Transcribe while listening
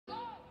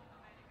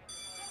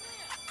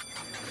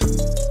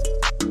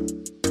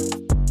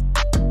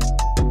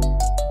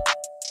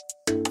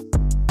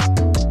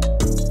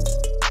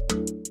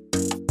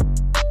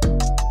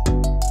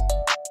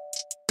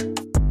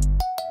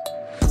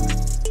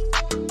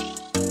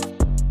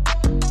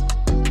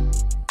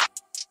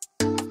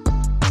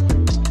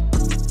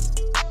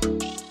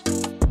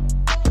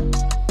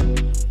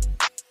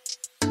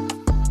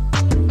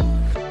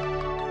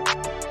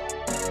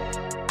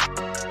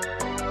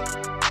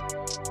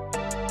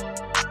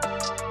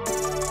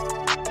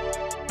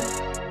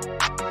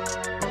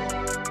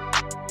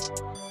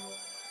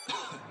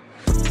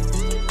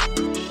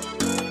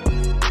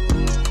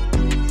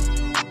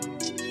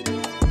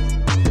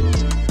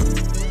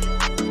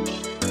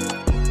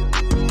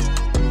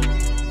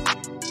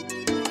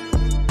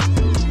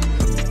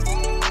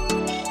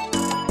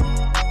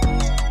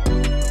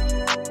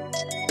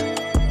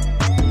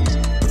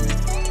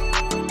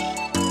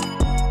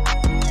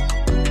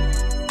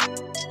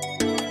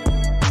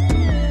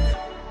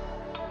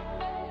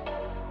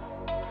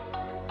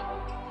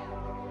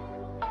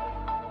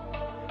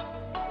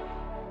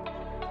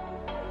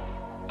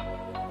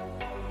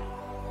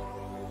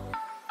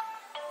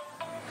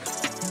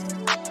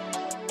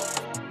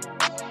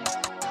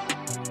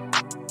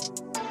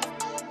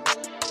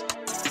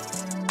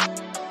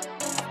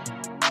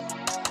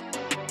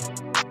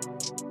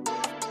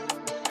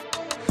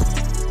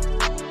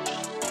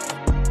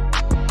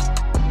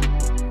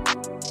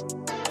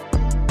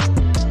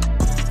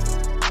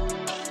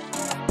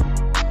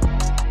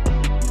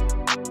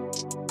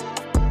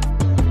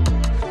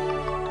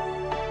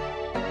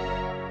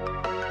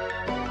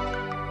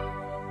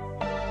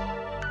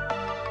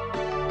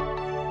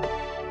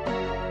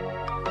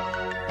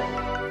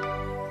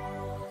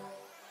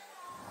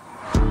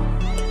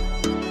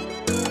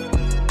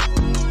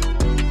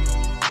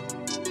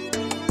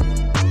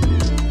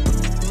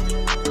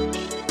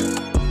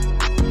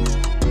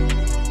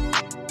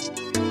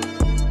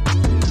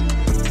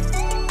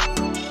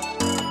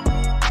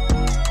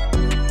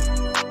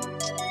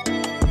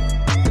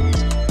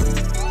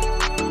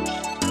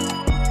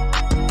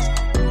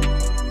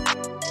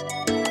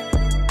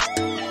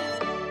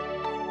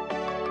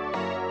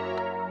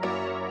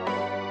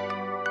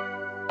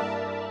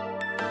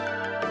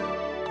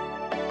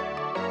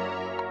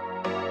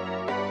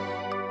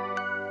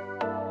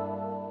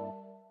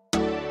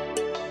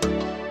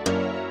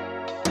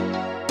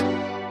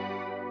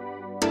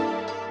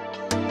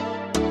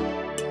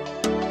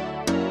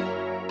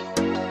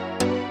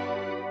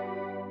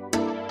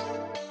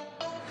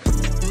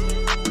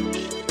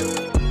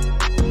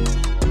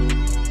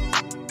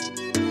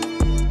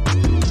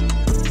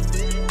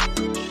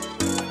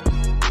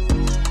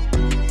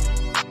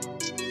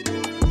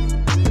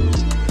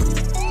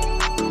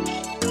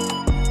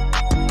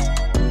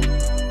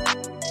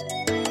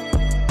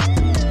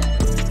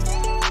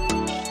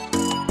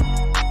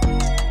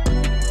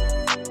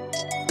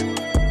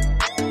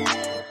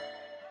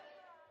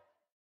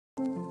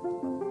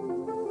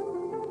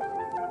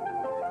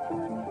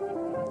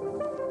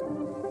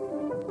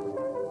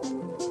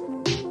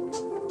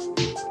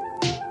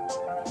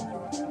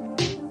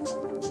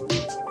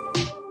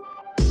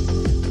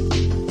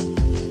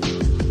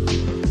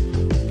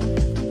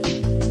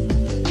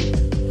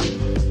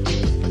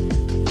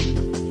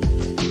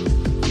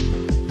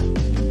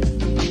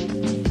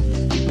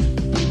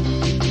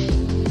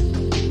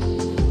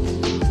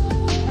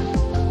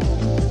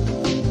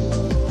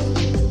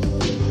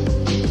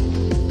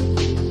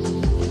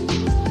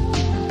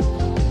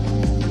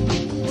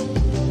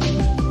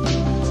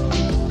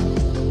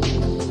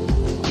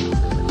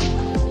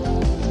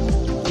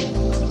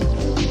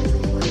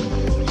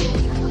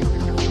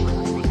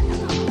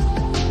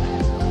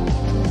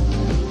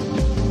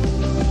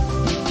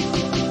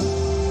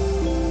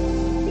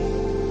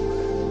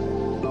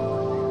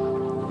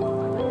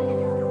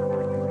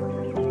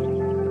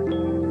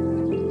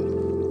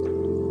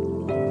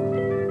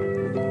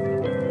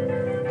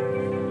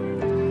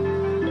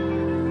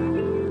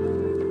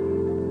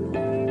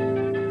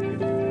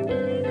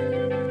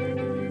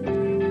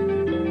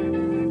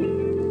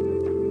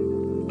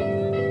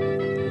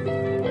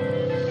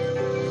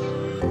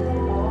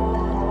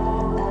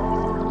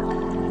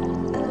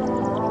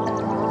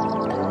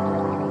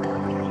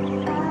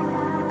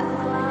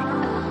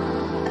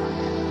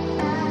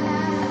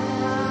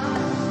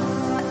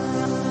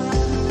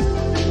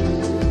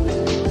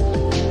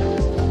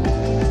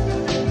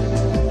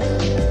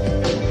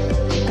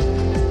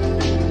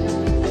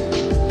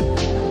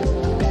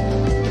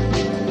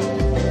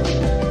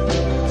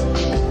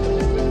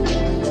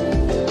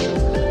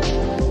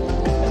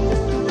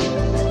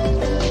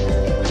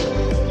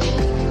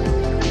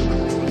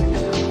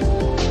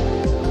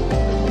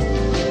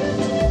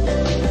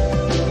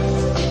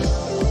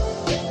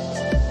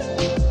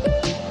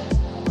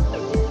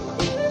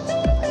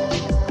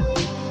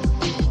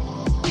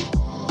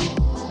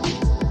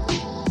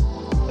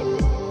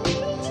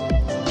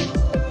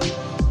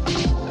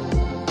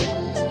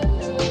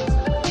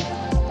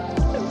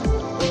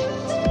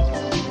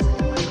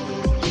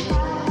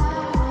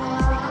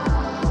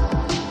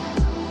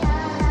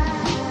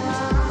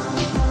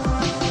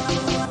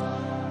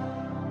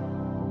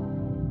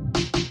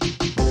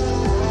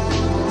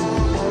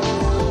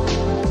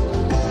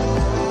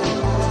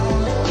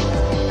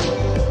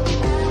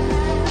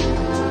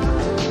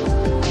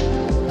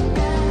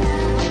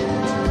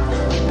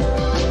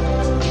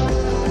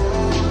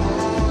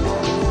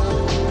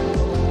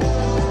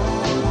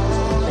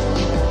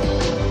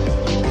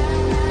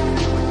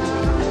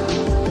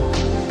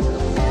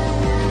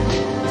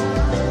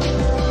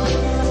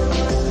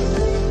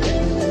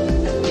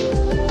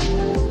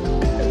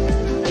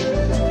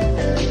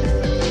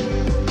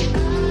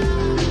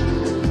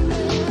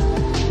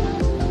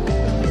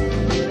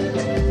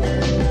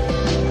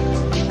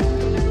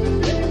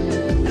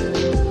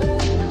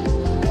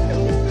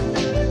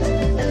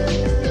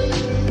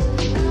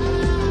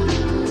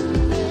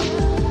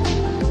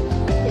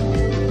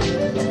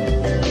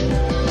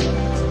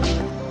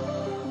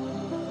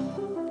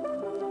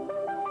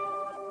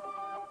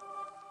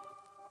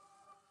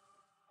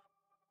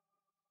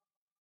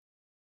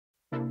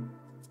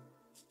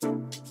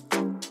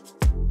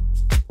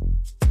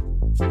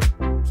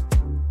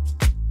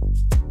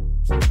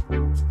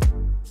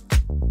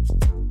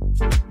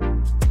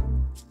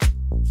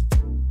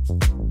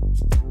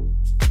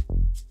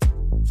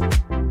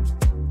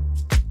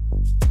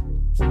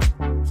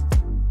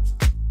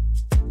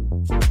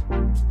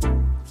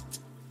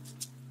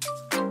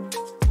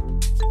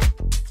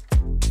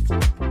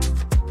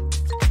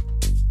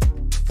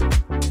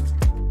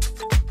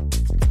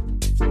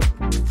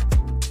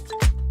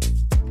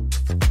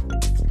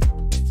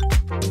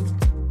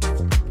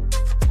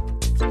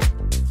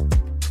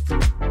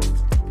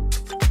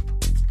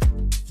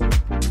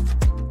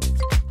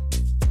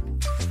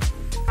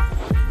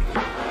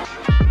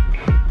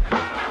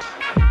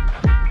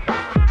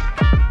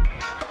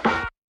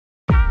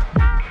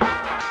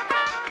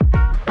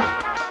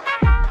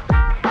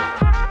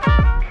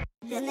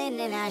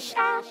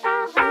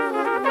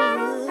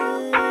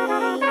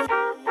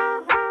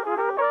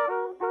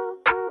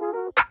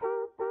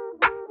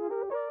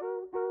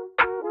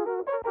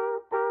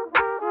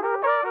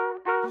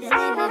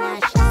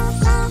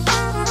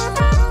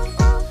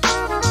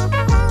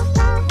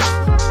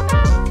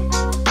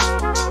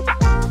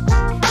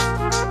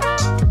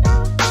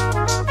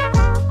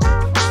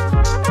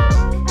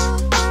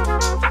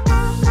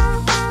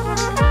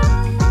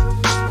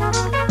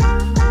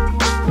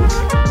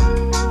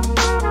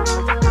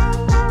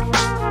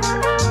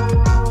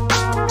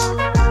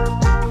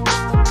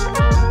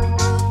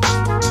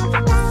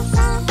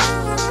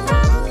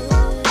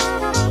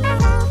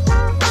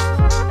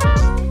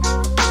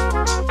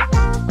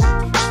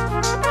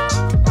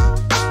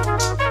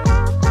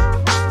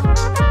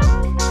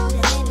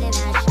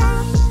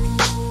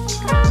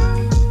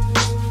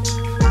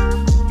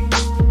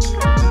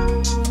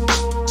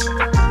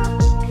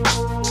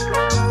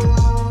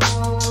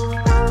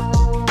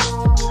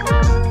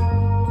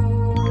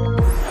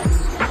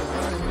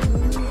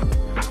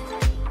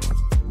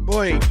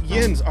Boy,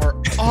 Yins are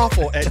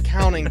awful at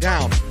counting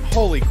down.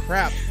 Holy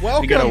crap.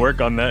 Welcome. We gotta work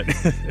on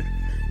that.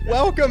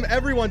 Welcome,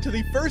 everyone, to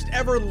the first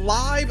ever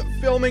live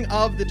filming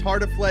of the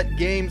Tartiflette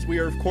games. We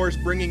are, of course,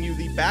 bringing you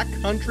the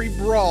Backcountry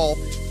Brawl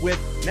with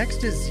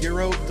next to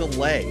zero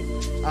delay.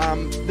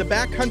 The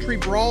Backcountry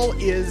Brawl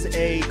is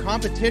a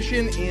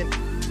competition in...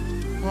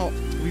 Well,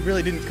 we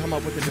really didn't come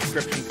up with a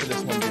description for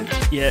this one, did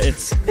we? Yeah,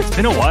 it's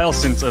been a while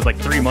since, like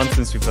 3 months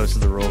since we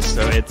posted the rules.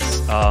 So it's,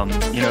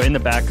 you know, in the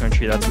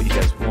backcountry, that's what you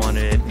guys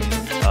wanted.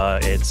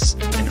 It's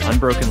an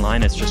unbroken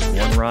line. It's just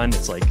one run.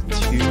 It's like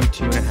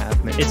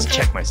 2.5 minutes. It's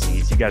check my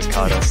steeds. You guys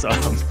caught us.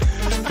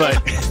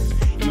 But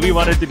we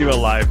wanted to do a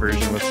live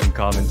version with some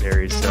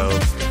commentary. So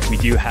we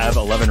do have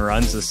 11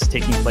 runs. This is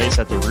taking place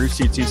at the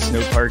Rusutsu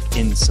Snow Park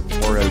in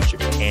Sapporo,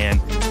 Japan.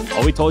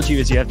 All we told you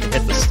is you have to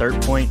hit the start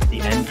point,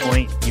 the end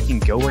point. You can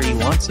go where you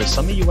want. So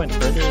some of you went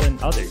further than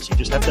others. You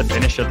just have to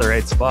finish at the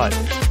right spot.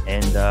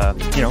 And,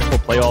 you know, we'll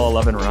play all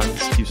 11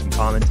 runs, do some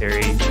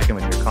commentary, check in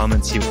with your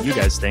comments, see what you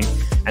guys think.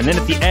 And then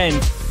at the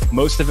end,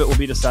 most of it will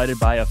be decided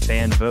by a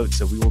fan vote.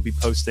 So we will be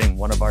posting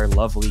one of our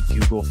lovely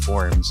Google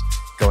forms,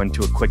 going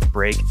to a quick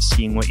break,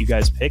 seeing what you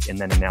guys pick, and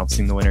then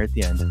announcing the winner at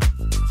the end.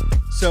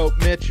 So,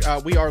 Mitch,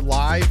 we are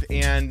live,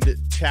 and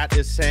chat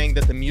is saying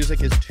that the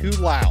music is too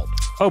loud.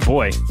 Oh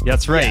boy,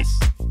 that's right. Yes.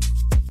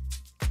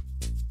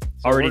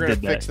 So Already we're gonna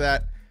did fix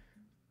that.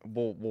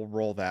 We'll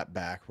roll that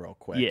back real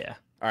quick. Yeah.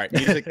 All right.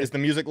 Music is the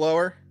music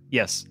lower?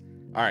 Yes.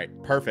 All right.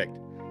 Perfect.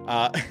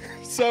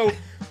 So,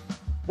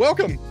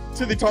 welcome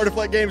to the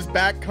Tartiflette Games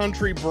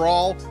Backcountry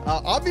Brawl.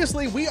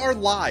 Obviously, we are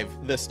live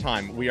this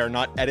time. We are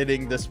not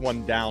editing this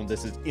one down.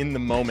 This is in the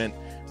moment.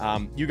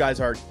 You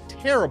guys are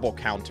terrible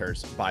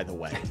counters, by the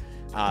way.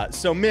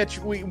 So, Mitch,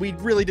 we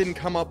really didn't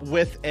come up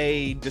with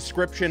a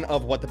description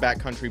of what the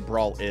Backcountry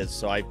Brawl is,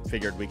 so I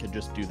figured we could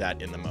just do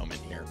that in the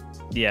moment here.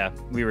 Yeah,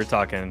 we were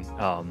talking,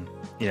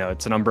 you know,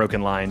 it's an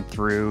unbroken line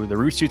through the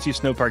Rusutsu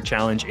Snow Park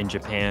Challenge in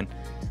Japan.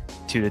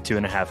 2 to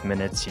 2.5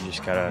 minutes. You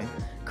just gotta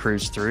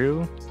cruise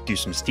through, do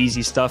some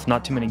steezy stuff,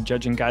 not too many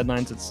judging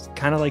guidelines. It's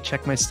kind of like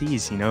check my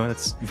steez, you know?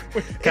 That's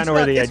kind of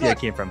where the idea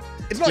came from.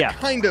 It's not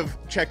kind of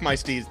check my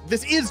steez.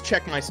 This is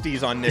check my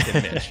steez on Nick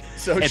and Mitch.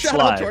 So shout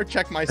out to our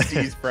check my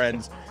steez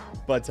friends.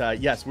 But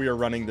yes, we are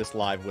running this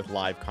live with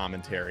live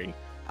commentary.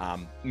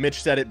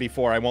 Mitch said it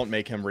before. I won't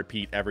make him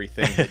repeat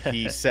everything that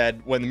he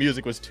said when the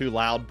music was too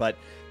loud. But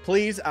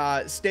please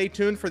stay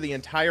tuned for the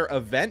entire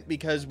event,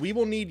 because we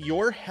will need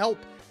your help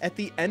at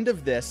the end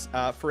of this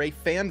for a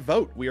fan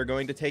vote. We are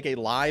going to take a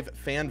live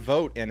fan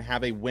vote and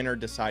have a winner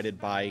decided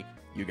by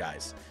you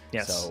guys.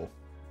 Yes. So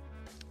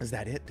is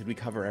that it? Did we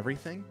cover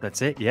everything?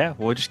 That's it. Yeah,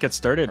 we'll just get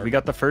started. Perfect. We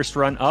got the first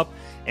run up,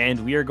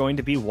 and we are going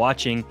to be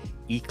watching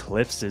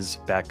Eclipse's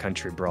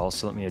Backcountry Brawl.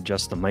 So let me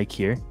adjust the mic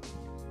here.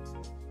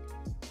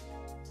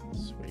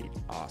 Sweet.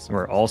 Awesome.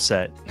 We're all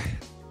set.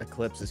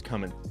 Eclipse is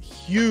coming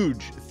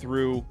huge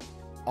through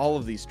all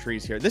of these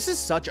trees here. This is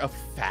such a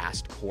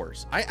fast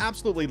course. I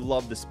absolutely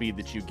love the speed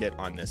that you get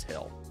on this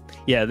hill.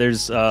 Yeah,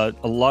 there's a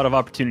lot of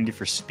opportunity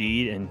for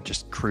speed and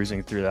just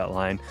cruising through that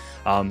line.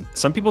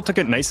 Some people took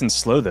it nice and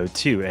slow though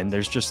too, and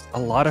there's just a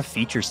lot of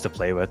features to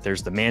play with.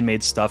 There's the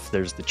man-made stuff,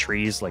 there's the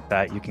trees like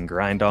that you can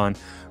grind on,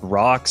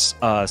 rocks,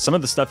 some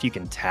of the stuff you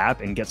can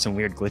tap and get some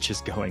weird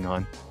glitches going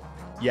on.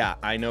 Yeah,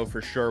 I know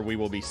for sure we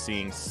will be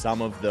seeing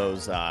some of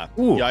those. Yeah,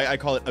 I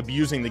call it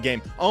abusing the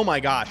game. Oh my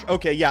gosh.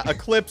 Okay, yeah,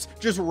 Eclipse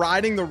just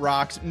riding the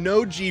rocks,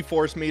 no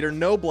G-force meter,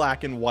 no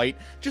black and white,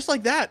 just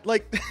like that.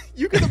 Like,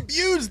 you can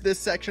abuse this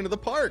section of the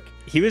park.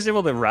 He was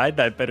able to ride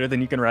that better than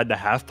you can ride the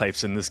half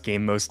pipes in this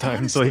game most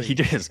times. Honestly. So he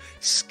just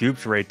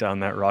scooped right down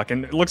that rock,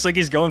 and it looks like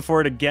he's going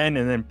for it again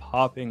and then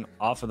popping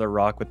off of the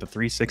rock with the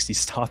 360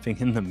 stopping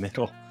in the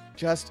middle.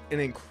 Just an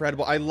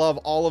incredible. I love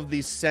all of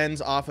these sends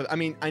off of. I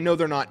mean, I know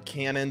they're not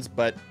cannons,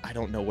 but I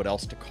don't know what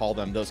else to call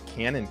them. Those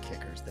cannon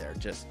kickers, they're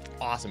just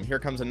awesome. Here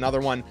comes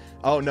another one.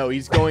 Oh no,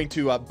 he's going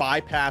to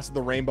bypass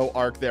the rainbow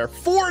arc there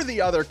for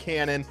the other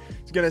cannon.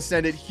 He's going to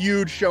send it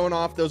huge, showing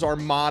off those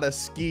Armada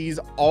skis.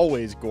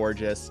 Always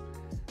gorgeous.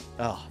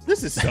 Oh,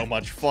 this is so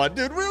much fun,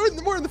 dude. We're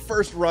in the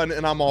first run,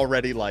 and I'm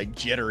already like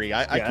jittery.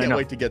 I can't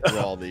wait to get through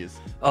all these.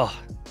 Oh,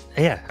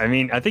 yeah. I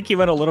mean, I think he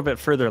went a little bit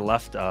further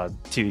left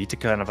too. He took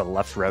kind of a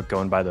left route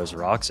going by those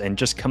rocks, and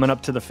just coming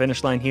up to the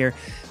finish line here,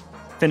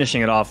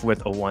 finishing it off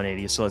with a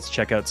 180. So let's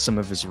check out some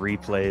of his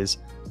replays.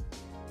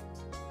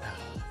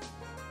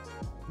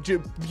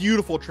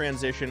 Beautiful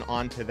transition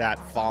onto that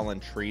fallen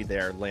tree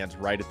there. Lands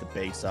right at the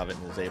base of it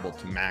and is able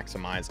to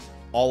maximize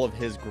all of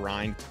his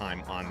grind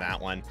time on that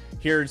one.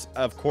 Here's,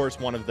 of course,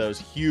 one of those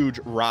huge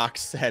rock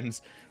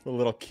sends, a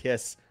little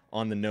kiss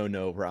on the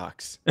no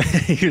rocks.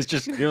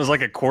 It was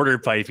like a quarter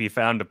pipe. He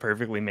found a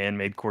perfectly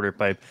man-made quarter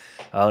pipe.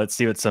 Let's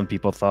see what some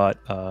people thought.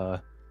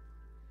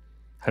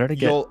 How did I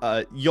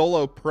get?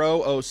 YOLO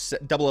Pro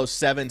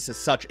 007 says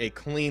such a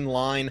clean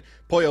line.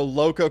 Pollo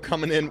Loco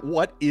coming in.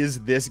 What is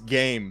this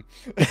game?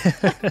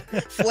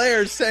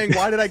 Flair's saying,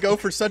 why did I go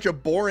for such a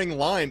boring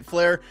line?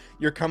 Flair,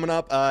 you're coming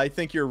up. I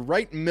think you're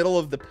right middle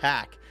of the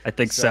pack. I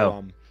think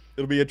so.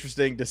 It'll be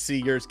interesting to see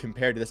yours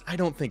compared to this. I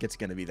don't think it's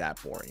going to be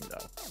that boring,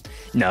 though.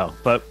 No,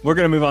 but we're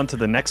going to move on to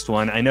the next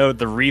one. I know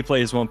the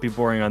replays won't be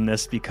boring on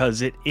this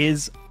because it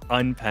is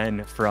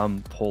Unpen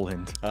from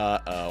Poland.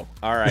 Uh-oh.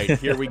 All right,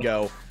 here we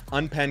go.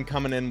 Unpen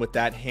coming in with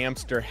that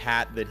hamster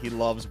hat that he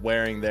loves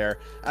wearing there.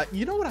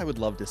 You know what I would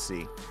love to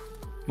see?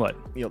 What?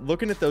 You know,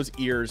 looking at those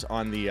ears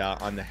on the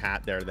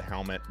hat there, the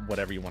helmet,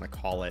 whatever you want to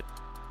call it.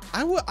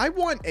 I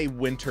want a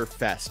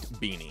Winterfest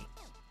beanie.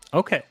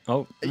 Okay.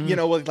 Oh, you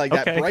know, like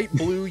that bright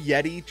blue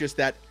Yeti, just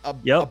that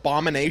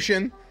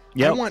abomination.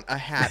 Yep. I want a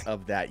hat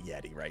of that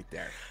Yeti right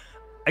there.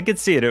 I could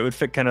see it. It would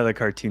fit kind of the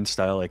cartoon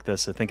style like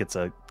this. I think it's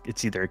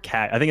either a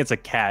cat. I think it's a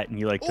cat, and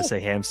you like to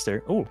say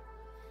hamster. Oh.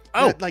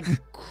 That, like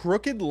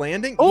crooked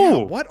landing.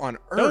 Oh, yeah, what on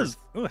earth?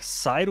 A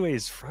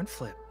sideways front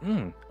flip.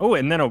 Oh,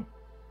 and then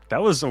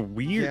that was a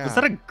weird. Yeah. Was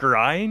that a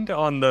grind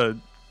on the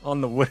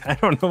wood? I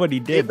don't know what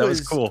he did. That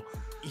was cool.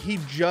 He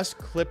just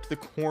clipped the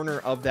corner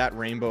of that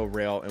rainbow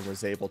rail and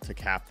was able to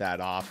cap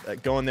that off.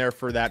 Going there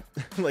for that,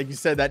 like you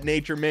said, that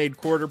nature-made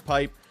quarter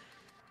pipe.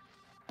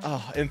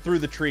 Oh, and through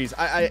the trees.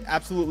 I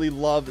absolutely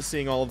love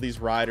seeing all of these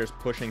riders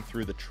pushing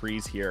through the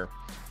trees here.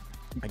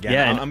 Again,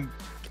 yeah,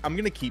 I'm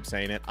going to keep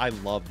saying it. I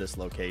love this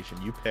location.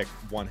 You picked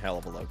one hell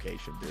of a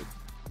location, dude.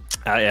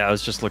 Yeah, I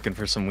was just looking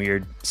for some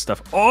weird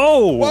stuff.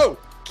 Oh! Whoa!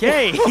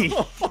 Okay!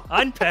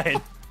 Unpen.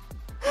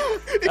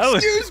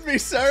 Excuse me,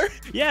 sir.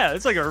 Yeah,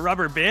 it's like a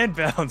rubber band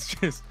bounce.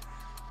 Just,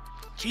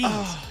 jeez.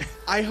 Oh,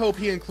 I hope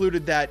he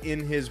included that in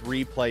his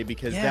replay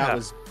because that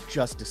was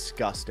just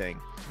disgusting.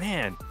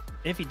 Man,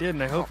 if he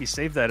didn't, I hope he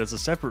saved that as a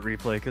separate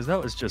replay because that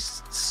was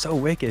just so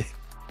wicked.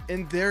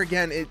 And there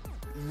again, it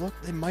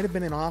might have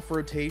been an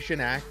off-axis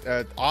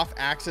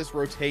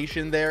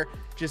rotation there.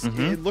 Just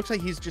it looks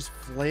like he's just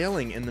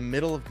flailing in the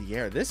middle of the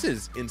air. This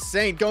is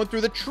insane. Going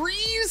through the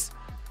trees.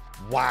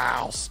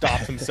 Wow,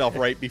 stops himself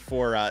right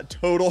before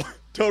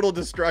total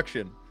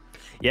destruction.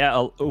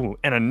 Yeah,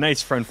 and a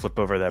nice front flip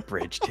over that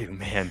bridge too,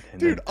 man. And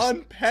dude,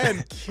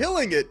 Unpen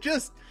killing it,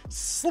 just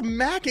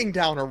smacking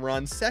down a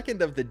run,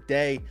 second of the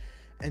day,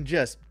 and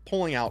just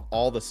pulling out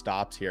all the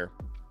stops here.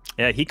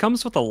 Yeah, he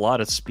comes with a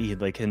lot of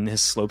speed. Like in his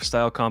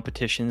slopestyle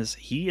competitions,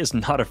 he is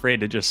not afraid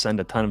to just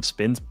send a ton of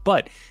spins,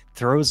 but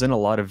throws in a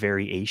lot of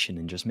variation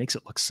and just makes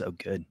it look so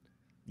good.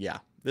 Yeah,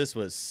 this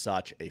was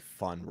such a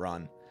fun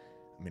run.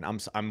 I mean,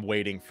 I'm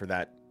waiting for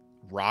that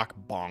rock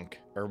bonk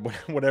or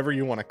whatever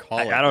you want to call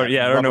it. I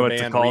don't know what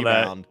to call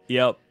that.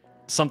 Yep,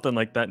 something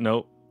like that.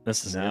 Nope.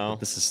 This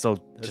is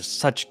still just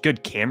such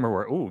good camera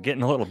work. Ooh,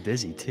 getting a little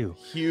dizzy too.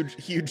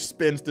 Huge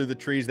spins through the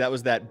trees. That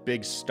was that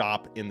big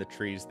stop in the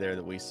trees there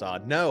that we saw.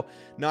 No,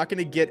 not going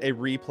to get a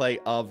replay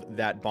of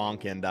that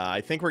bonk, and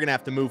I think we're going to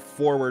have to move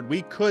forward.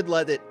 We could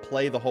let it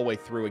play the whole way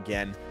through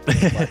again,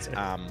 but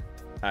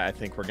I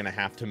think we're going to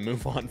have to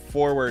move on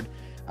forward.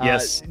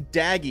 Yes.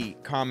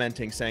 Daggy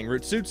commenting saying,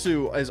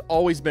 Rutsutsu has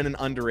always been an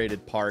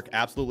underrated park.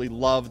 Absolutely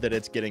love that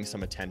it's getting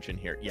some attention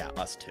here. Yeah,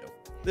 us too.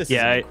 This is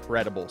an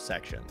incredible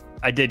section.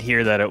 I did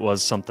hear that it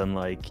was something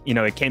like,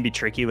 it can be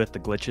tricky with the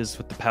glitches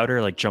with the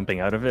powder, like jumping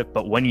out of it.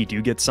 But when you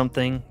do get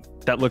something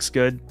that looks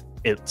good,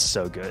 it's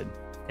so good.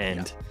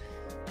 And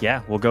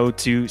we'll go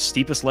to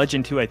Steepest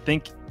Legend, who I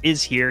think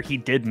is here. He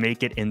did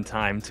make it in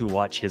time to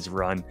watch his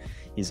run.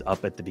 He's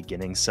up at the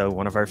beginning. So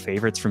one of our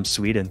favorites from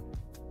Sweden.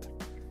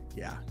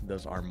 Yeah,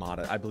 those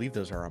Armada. I believe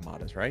those are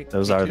Armadas, right?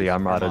 Those are the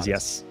Armadas,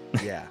 yes.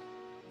 Yeah,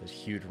 those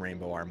huge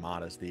rainbow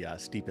Armadas, the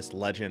Steepest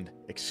Legend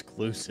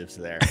exclusives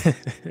there.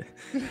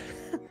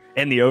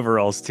 And the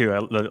overalls, too. I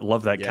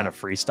love that kind of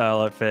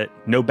freestyle outfit.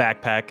 No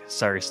backpack.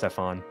 Sorry,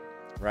 Stefan.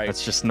 Right.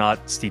 That's just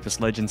not Steepest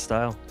Legend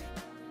style.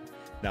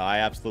 No, I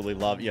absolutely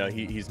love,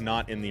 he's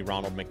not in the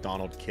Ronald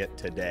McDonald kit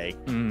today,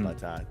 but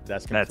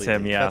that's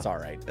him, yeah. That's all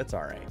right. That's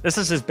all right. This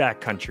is his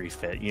backcountry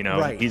fit,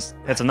 Right.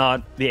 It's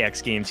not the X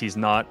Games. He's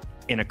not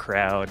in a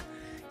crowd.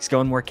 He's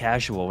going more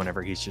casual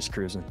whenever he's just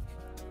cruising.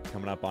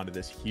 Coming up onto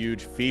this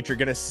huge feature,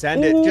 gonna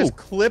send it, just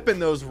clipping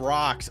those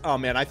rocks. Oh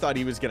man, I thought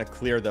he was gonna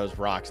clear those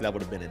rocks. That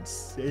would have been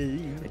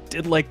insane. I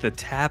did like the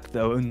tap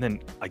though, and then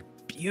a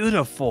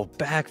beautiful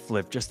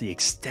backflip, just the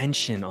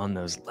extension on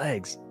those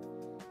legs.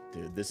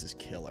 Dude, this is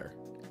killer.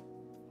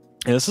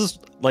 And this is,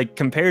 like,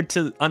 compared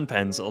to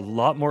Unpen's, a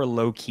lot more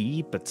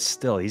low-key, but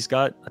still, he's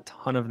got a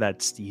ton of that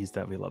steez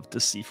that we love to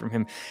see from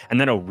him.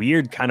 And then a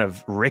weird kind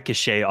of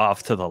ricochet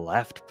off to the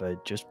left,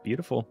 but just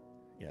beautiful.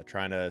 Yeah,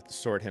 trying to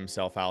sort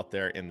himself out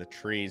there in the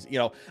trees.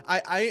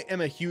 I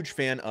am a huge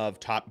fan of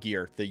Top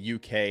Gear, the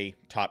UK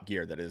Top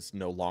Gear that is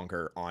no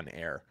longer on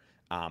air.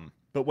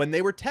 But when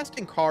they were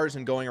testing cars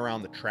and going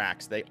around the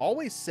tracks, they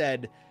always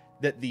said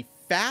that the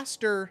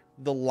faster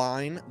the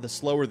line, the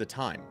slower the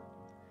time.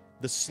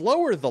 The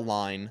slower the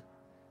line,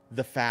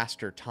 the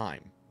faster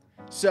time.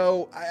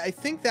 So I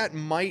think that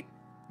might,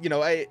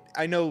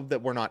 I know that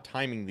we're not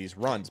timing these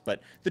runs, but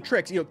the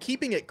tricks,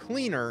 keeping it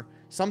cleaner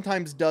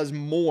sometimes does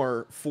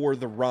more for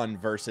the run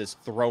versus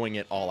throwing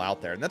it all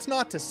out there. And that's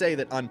not to say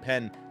that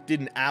Unpen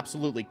didn't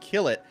absolutely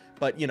kill it,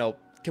 but,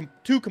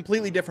 two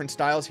completely different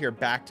styles here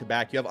back to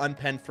back. You have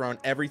Unpen throwing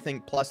everything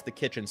plus the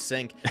kitchen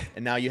sink,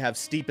 and now you have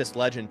Steepest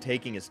Legend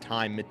taking his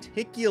time,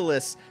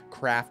 meticulous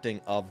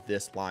crafting of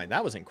this line.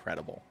 That was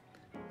incredible.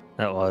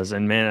 That was,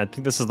 and man, I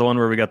think this is the one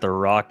where we got the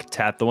rock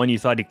tap, the one you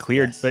thought he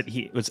cleared, but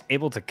he was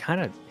able to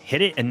kind of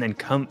hit it and then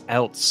come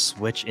out,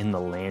 switch in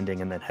the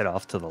landing, and then head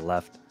off to the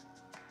left.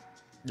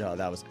 No,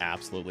 that was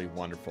absolutely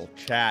wonderful.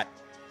 Chat,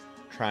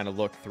 trying to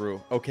look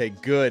through. Okay,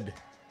 good.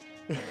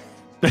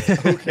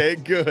 Okay,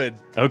 good.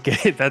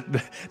 Okay,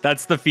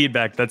 that's the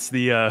feedback. That's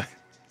the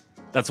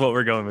that's what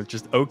we're going with.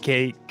 Just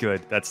okay,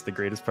 good. That's the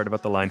greatest part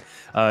about the line.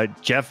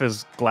 Jeff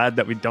is glad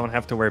that we don't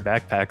have to wear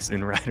backpacks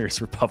in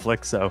Riders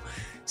Republic, so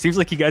seems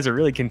like you guys are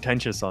really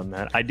contentious on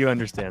that. I do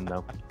understand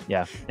though.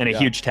 Yeah, and a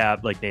huge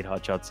tap, like Nate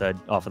Hotshot said,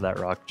 off of that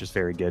rock, just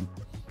very good.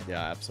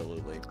 Yeah,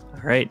 absolutely.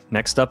 All right,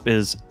 next up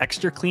is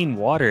Extra Clean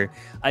Water.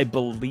 I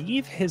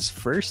believe his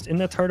first in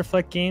the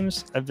Tartiflette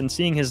games. I've been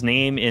seeing his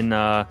name in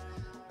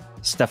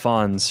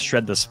Stefan's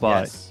Shred the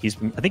Spot. Yes.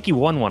 I think he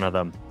won one of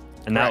them,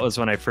 and that was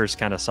when I first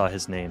kind of saw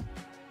his name.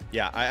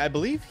 Yeah, I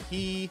believe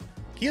he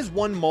has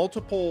won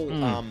multiple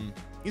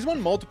he's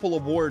won multiple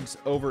awards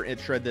over at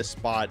Shred This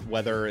Spot,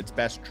 whether it's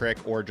best trick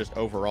or just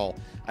overall.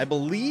 I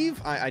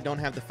believe I don't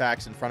have the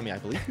facts in front of me. I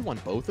believe he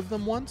won both of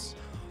them once.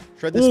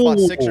 Shred This Spot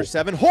 6 or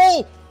 7.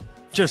 Hole!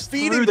 Just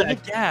feeding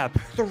that gap.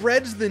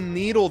 Threads the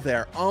needle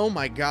there. Oh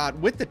my god,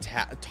 with the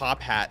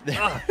top hat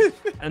there.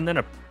 And then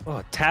a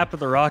tap of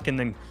the rock and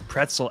then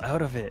pretzel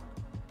out of it.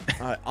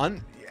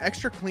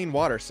 Extra Clean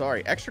Water,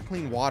 sorry. Extra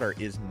Clean Water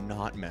is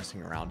not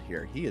messing around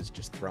here. He is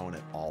just throwing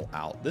it all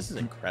out. This is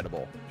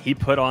incredible. He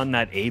put on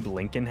that Abe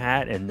Lincoln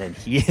hat, and then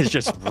he is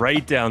just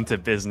right down to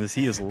business.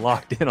 He is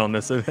locked in on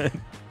this event.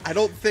 I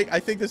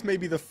think this may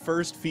be the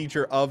first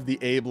feature of the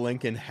Abe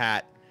Lincoln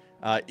hat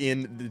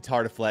in the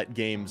Tartiflette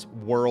Games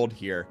world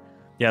here.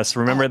 Yes,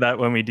 remember that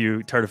when we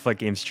do Tartiflette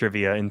Games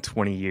trivia in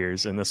 20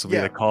 years, and this will be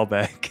the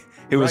callback.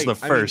 It was the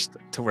first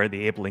to wear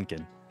the Abe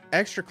Lincoln.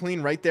 Extra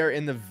Clean right there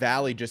in the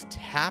valley, just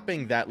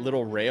tapping that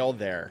little rail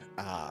there.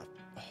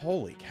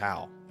 Holy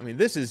cow. I mean,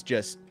 this is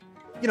just,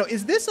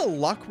 is this a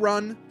luck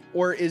run,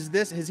 or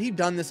has he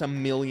done this a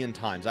million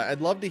times?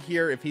 I'd love to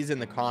hear if he's in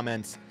the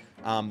comments.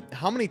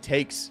 How many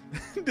takes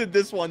did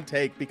this one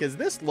take? Because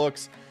this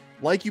looks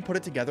like you put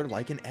it together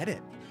like an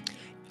edit.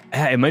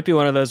 It might be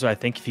one of those where I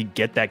think if you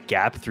get that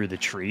gap through the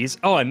trees.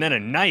 Oh, and then a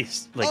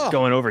nice,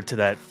 going over to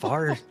that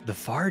the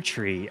far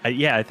tree.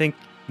 I think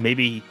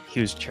maybe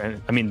he was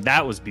trying. I mean,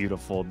 that was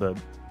beautiful. The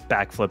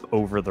backflip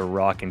over the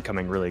rock and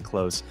coming really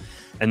close.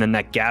 And then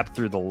that gap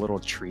through the little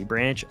tree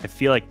branch. I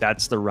feel like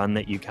that's the run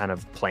that you kind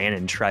of plan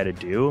and try to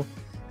do.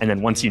 And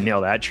then once you nail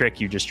that trick,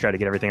 you just try to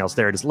get everything else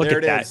there. Just look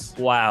at that.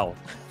 Wow.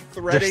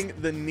 Threading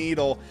the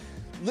needle.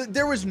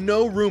 There was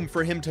no room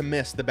for him to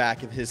miss the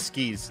back of his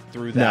skis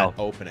through that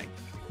opening.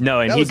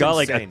 No, and he got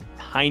insane. Like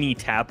a tiny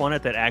tap on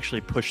it that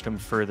actually pushed him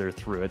further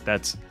through it.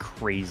 That's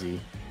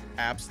crazy.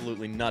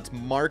 Absolutely nuts.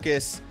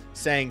 Marcus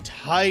saying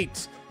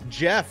tight.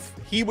 Jeff,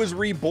 he was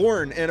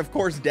reborn. And of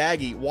course,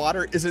 Daggy,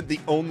 water isn't the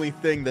only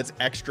thing that's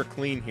extra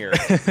clean here.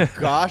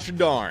 Gosh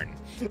darn.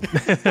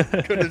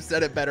 Couldn't have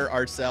said it better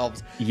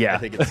ourselves. Yeah. I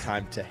think it's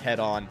time to head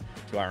on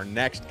to our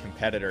next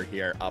competitor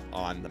here up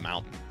on the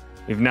mountain.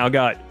 We've now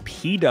got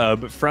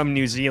P-Dub from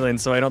New Zealand,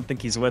 so I don't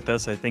think he's with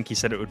us. I think he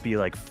said it would be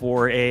like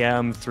 4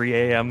 a.m., 3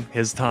 a.m.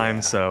 his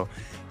time, so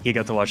he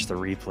got to watch the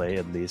replay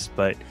at least.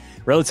 But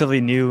relatively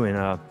new in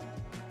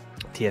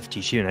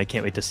TFT shoe, and I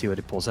can't wait to see what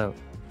it pulls out.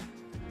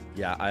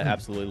 Yeah, I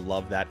absolutely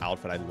love that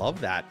outfit. I love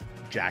that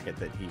jacket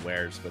that he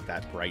wears with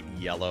that bright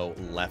yellow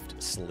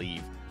left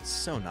sleeve.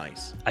 So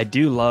nice. I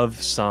do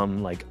love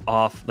some like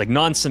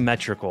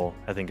non-symmetrical,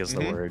 I think is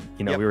the word.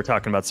 You know, we were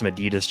talking about some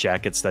Adidas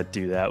jackets that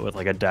do that with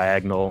like a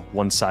diagonal,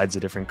 one side's a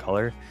different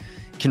color.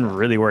 Can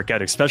really work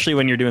out, especially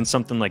when you're doing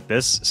something like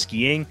this,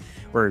 skiing,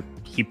 where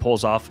he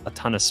pulls off a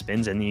ton of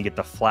spins and then you get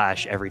the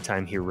flash every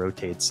time he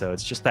rotates. So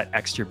it's just that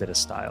extra bit of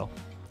style.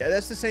 Yeah,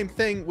 that's the same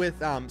thing with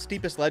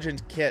Steepest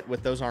Legends kit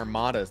with those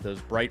Armadas, those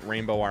bright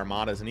rainbow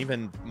Armadas, and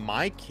even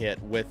my kit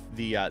with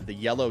the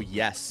yellow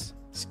Yes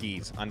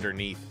skis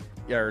underneath.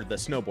 Or the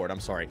snowboard, I'm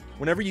sorry.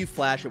 Whenever you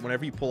flash it,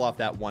 whenever you pull off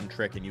that one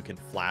trick and you can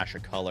flash a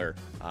color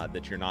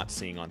that you're not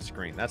seeing on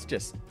screen, that's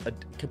just a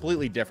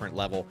completely different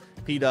level.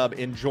 P-Dub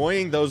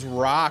enjoying those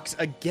rocks.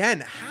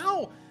 Again,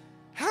 how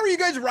are you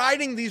guys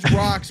riding these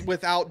rocks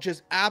without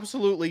just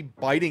absolutely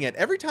biting it?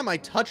 Every time I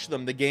touch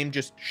them, the game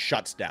just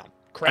shuts down.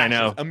 Crashes I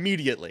know.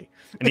 Immediately.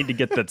 I need to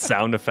get that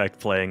sound effect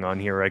playing on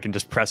here where I can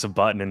just press a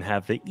button and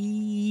have the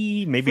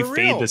maybe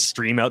fade the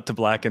stream out to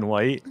black and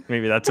white.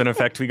 Maybe that's an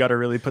effect we got to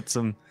really put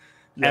some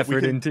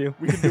effort into.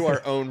 We can do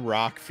our own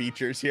rock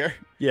features here.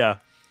 Yeah,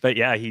 but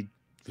yeah, he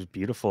was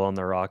beautiful on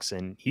the rocks,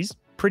 and he's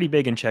pretty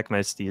big in Check My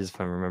Steez,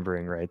 if I'm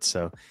remembering right.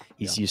 So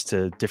he's used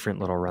to different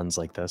little runs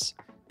like this.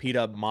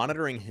 P-Dub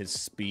monitoring his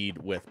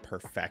speed with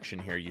perfection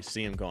here. You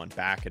see him going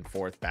back and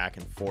forth,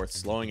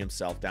 slowing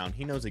himself down.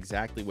 He knows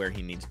exactly where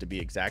he needs to be,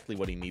 exactly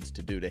what he needs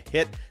to do to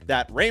hit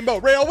that rainbow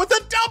rail with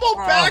a double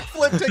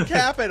backflip to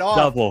cap it off.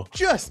 Double.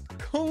 Just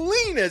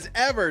clean as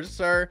ever,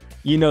 sir.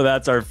 You know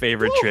that's our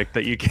favorite trick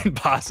that you can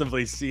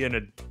possibly see in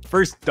a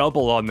first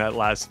double on that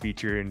last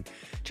feature, and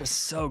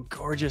just so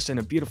gorgeous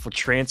and a beautiful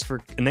transfer,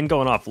 and then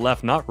going off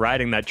left, not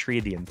riding that tree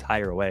the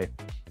entire way.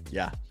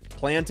 Yeah.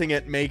 Planting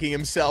it, making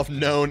himself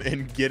known,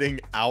 and getting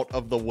out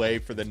of the way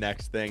for the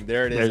next thing.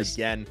 There it is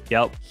again.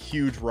 Yep.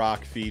 Huge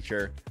rock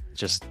feature.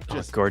 Just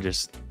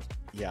gorgeous.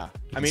 Yeah.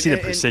 I mean, see the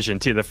precision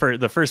too.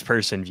 The first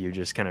person view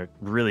just kind of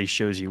really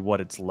shows you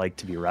what it's like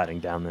to be riding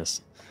down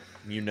this.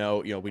 You know,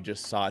 we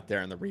just saw it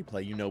there in the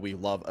replay. You know, we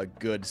love a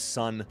good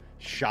sun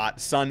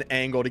shot, sun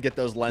angle to get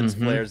those lens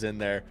flares in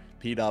there.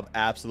 P-Dub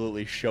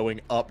absolutely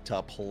showing up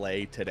to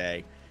play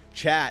today.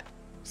 Chat.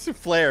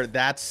 Flare,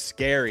 that's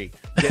scary.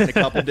 Getting a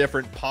couple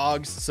different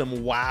pogs,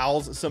 some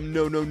wows, some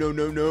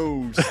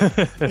no's.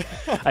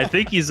 I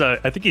think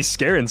he's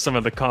scaring some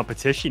of the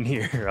competition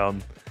here.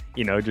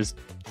 You know, just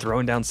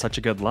throwing down such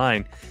a good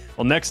line.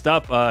 Well, next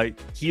up,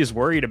 he is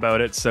worried about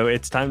it, so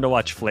it's time to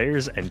watch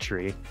Flare's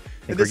entry.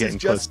 I think we're getting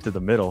close to the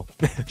middle.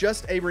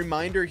 Just a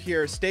reminder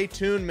here, stay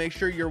tuned. Make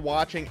sure you're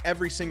watching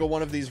every single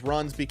one of these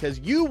runs because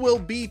you will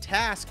be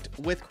tasked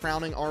with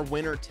crowning our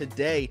winner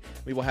today.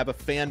 We will have a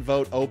fan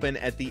vote open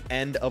at the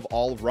end of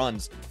all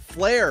runs.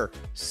 Flare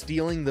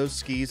stealing those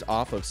skis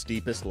off of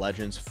Steepest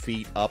Legends'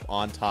 feet up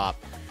on top.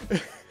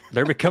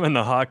 They're becoming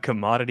the hot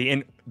commodity,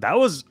 and that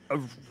was a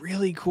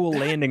really cool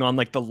landing on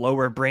like the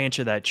lower branch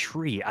of that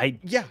tree. I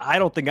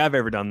don't think I've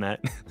ever done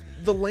that.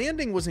 The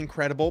landing was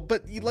incredible,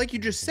 but like you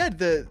just said,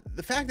 the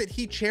fact that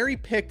he cherry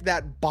picked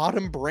that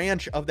bottom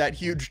branch of that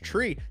huge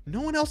tree,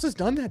 no one else has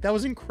done that. That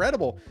was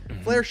incredible.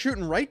 Flare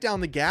shooting right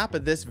down the gap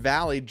of this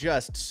valley,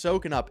 just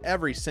soaking up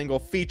every single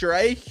feature.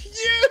 A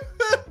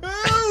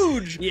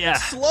huge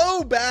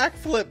slow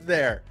backflip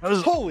there.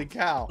 Holy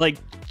cow. Like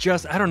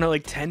just, I don't know,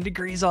 like 10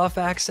 degrees off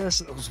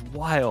axis. It was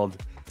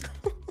wild.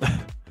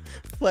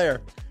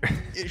 Flare,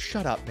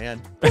 shut up,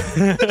 man.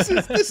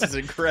 This is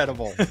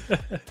incredible.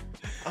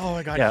 Oh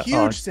my god,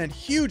 huge send,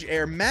 huge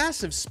air,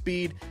 massive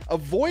speed,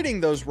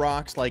 avoiding those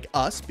rocks like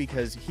us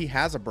because he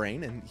has a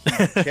brain and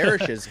he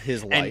cherishes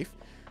his life.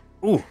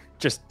 Ooh,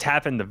 just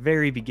tapping the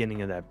very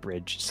beginning of that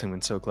bridge,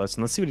 someone so close.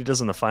 And let's see what he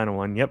does on the final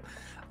one. Yep.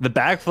 The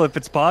backflip,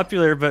 it's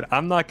popular, but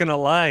I'm not going to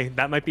lie.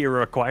 That might be a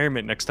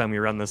requirement next time we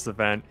run this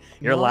event.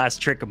 Your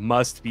last trick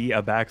must be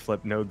a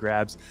backflip, no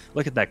grabs.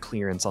 Look at that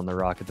clearance on the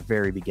rock at the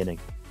very beginning.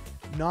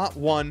 Not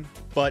one,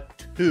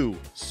 but two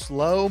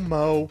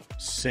slow-mo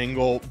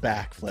single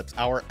backflips.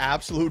 Our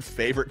absolute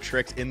favorite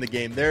tricks in the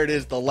game. There it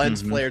is, the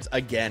lens flares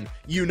again.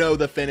 You know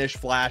the finish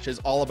flash is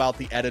all about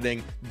the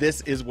editing.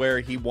 This is where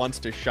he wants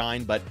to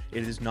shine, but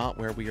it is not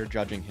where we are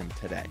judging him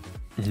today.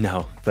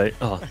 No, but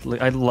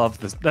I love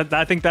this.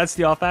 I think that's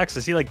the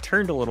off-axis. He like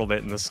turned a little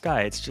bit in the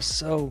sky. It's just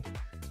so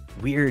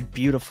weird,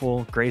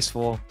 beautiful,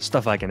 graceful.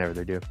 Stuff I can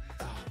never do.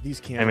 Oh,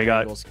 these camera and we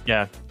got, angles.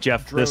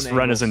 Jeff, this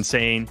run is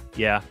insane.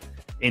 Yeah.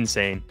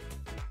 Insane.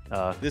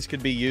 This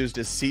could be used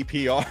as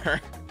CPR.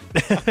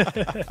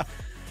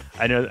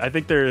 I know. I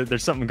think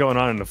there's something going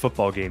on in the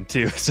football game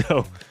too.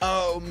 So.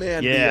 Oh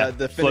man, yeah,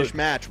 the Finnish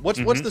match.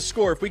 What's the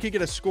score? If we could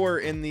get a score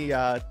in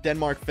the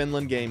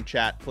Denmark-Finland game,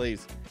 chat,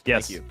 please.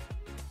 Yes. Thank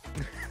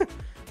you.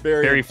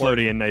 Very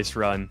floaty and nice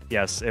run.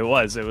 Yes, it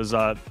was. It was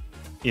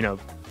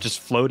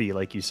just floaty,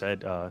 like you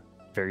said.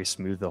 Very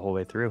smooth the whole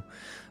way through.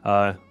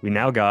 We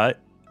now got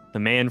the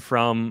man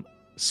from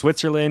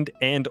Switzerland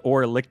and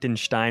or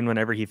Liechtenstein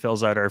whenever he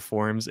fills out our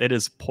forms. It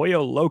is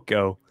Pollo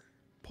Loco.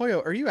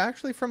 Pollo, are you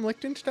actually from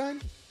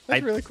Liechtenstein?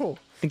 That's really cool.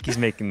 I think he's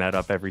making that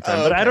up every time,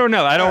 but I don't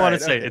know. I don't want to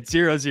say it's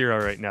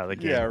 0-0 right now. The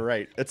game. Yeah,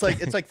 right. It's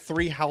like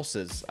 3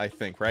 houses, I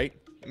think, right?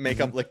 Make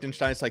up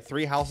Liechtenstein. It's like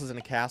 3 houses and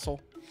a castle.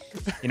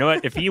 You know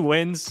what? If he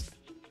wins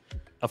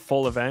a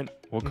full event,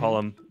 we'll call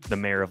him the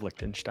mayor of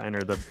Liechtenstein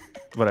or the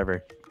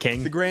whatever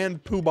king, the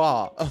grand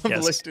poobah of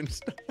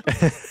Liechtenstein.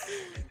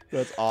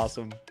 That's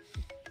awesome.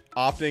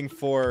 Opting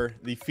for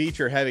the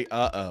feature heavy.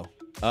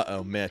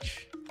 Uh-oh,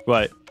 Mitch.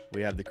 What?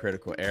 We have the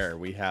critical error.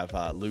 We have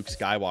Luke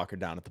Skywalker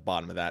down at the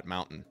bottom of that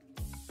mountain.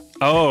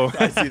 Oh,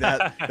 I see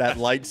that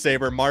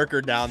lightsaber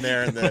marker down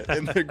there in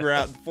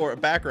the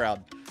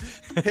background,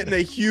 hitting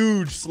a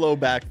huge single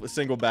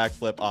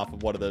backflip off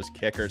of one of those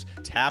kickers,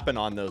 tapping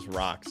on those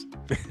rocks,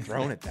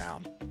 throwing it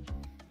down.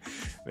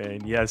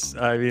 Man, yes.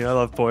 I mean, I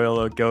love Pollo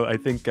Loco. I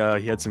think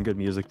he had some good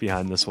music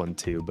behind this one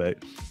too,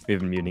 but we've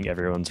been muting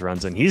everyone's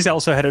runs. And he's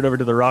also headed over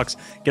to the rocks,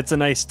 gets a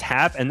nice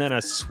tap, and then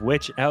a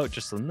switch out,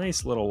 just a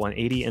nice little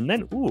 180, and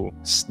then,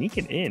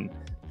 sneaking in.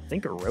 I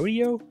think a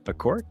rodeo, a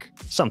cork,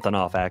 something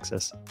off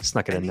axis.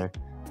 Snuck it in there.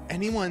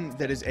 Anyone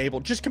that is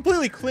able, just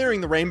completely clearing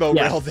the rainbow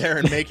rail there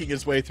and making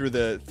his way through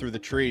the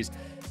trees.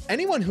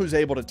 Anyone who's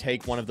able to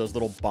take one of those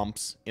little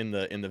bumps in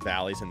the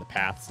valleys and the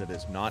paths that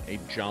is not a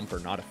jump or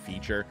not a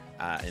feature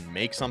and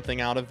make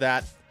something out of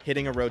that,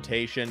 hitting a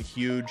rotation,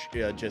 huge,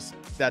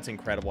 that's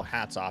incredible.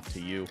 Hats off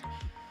to you.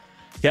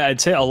 Yeah, I'd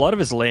say a lot of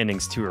his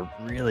landings too are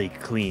really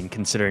clean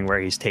considering where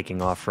he's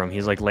taking off from.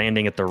 He's like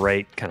landing at the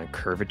right kind of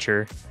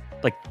curvature,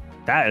 like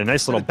that, a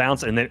nice little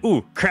bounce, and then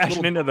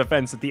crashing into the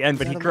fence at the end,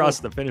 but he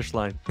crossed the finish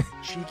line.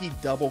 Cheeky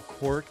double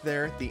cork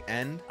there at the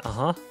end.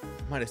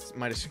 Might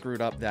have screwed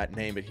up that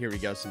name, but here we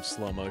go, some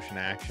slow motion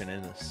action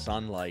in the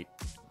sunlight.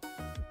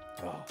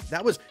 Oh,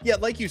 that was,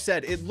 like you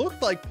said, it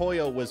looked like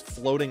Pollo was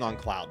floating on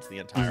clouds the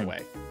entire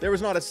way. There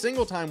was not a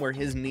single time where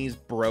his knees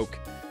broke,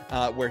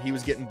 where he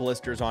was getting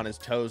blisters on his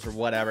toes or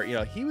whatever. You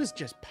know, he was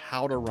just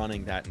powder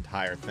running that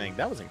entire thing.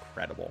 That was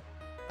incredible.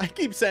 I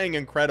keep saying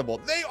incredible.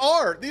 They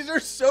are. These are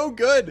so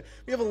good.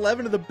 We have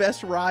 11 of the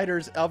best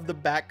riders of the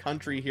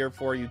backcountry here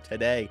for you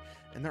today,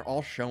 and they're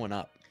all showing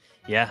up.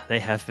 Yeah, they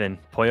have been.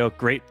 Pollo,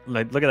 great.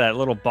 Like, look at that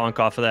little bonk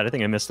off of that. I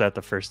think I missed that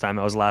the first time.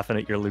 I was laughing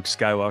at your Luke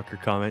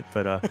Skywalker comment,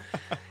 but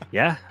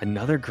yeah,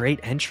 another great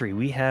entry.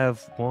 We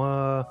have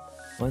 1,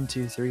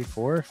 2, 3,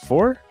 4,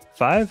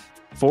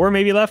 4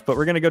 maybe left, but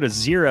we're going to go to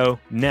 0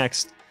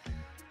 next.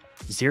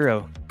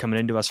 0 coming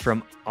into us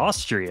from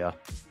Austria.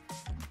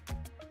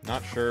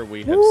 Not sure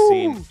we have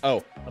seen.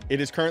 Oh, it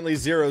is currently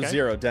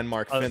 0-0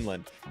 Denmark,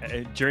 Finland.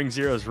 During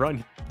 0's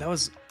run, that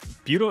was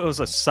beautiful. It was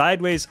a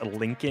sideways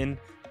Lincoln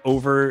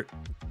over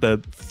the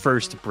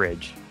first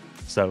bridge.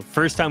 So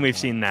first time we've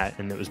seen that,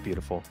 and it was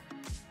beautiful.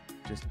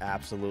 Just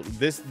absolutely.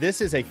 This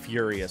is a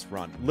furious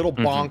run. Little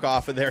bonk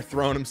off of there,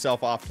 throwing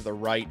himself off to the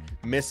right,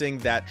 missing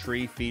that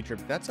tree feature.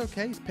 But that's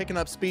okay. He's picking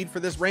up speed for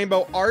this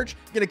rainbow arch.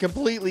 Gonna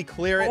completely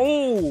clear it.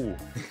 Oh,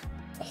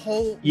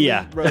 whole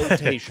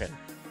rotation.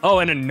 Oh,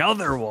 and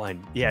another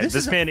one. Yeah,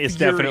 this man is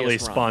definitely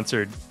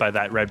sponsored by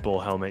that Red Bull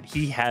helmet.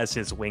 He has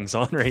his wings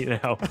on right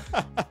now.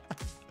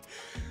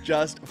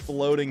 Just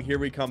floating. Here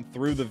we come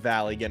through the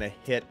valley. Gonna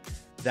hit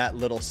that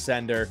little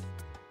sender.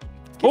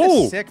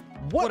 Sick.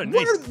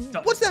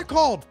 What's that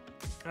called?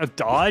 A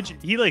dodge?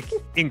 He like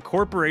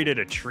incorporated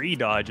a tree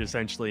dodge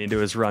essentially into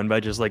his run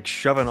by just like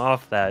shoving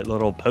off that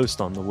little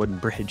post on the wooden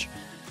bridge.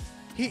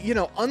 He,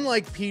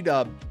 unlike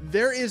P-Dub,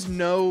 there is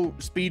no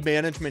speed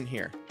management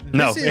here.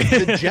 No.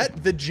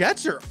 The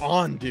jets are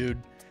on,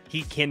 dude.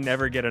 He can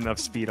never get enough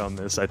speed on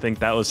this. I think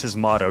that was his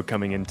motto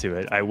coming into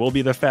it. I will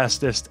be the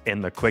fastest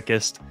and the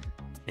quickest,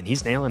 and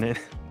he's nailing it.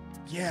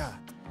 Yeah.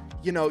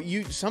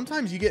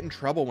 Sometimes you get in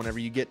trouble whenever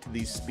you get to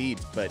these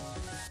speeds, but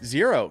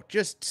 0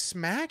 just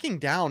smacking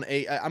down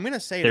I'm going to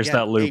say it There's again,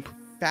 that loop.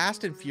 A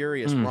fast and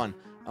furious run.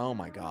 Oh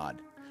my God.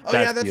 Oh,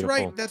 that's beautiful.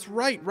 Right. That's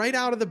right. Right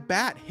out of the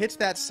bat, hits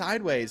that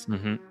sideways.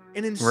 An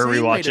insane We're way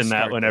rewatching to that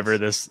start whenever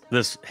this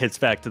hits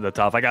back to the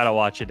top. I gotta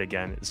watch it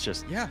again. It's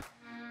just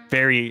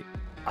very,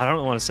 I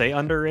don't want to say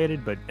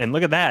underrated, and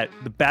look at that,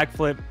 the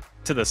backflip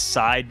to the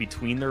side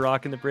between the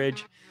rock and the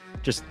bridge.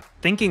 Just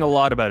thinking a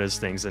lot about his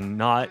things and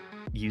not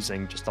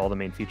using just all the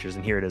main features.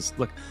 And here it is.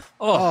 Look,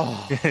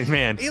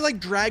 man, he like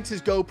drags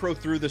his GoPro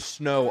through the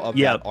snow of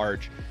that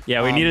arch.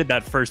 Yeah, we needed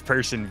that first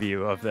person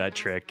view of that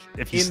trick.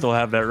 If you still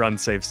have that run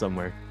saved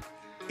somewhere.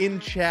 In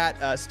chat,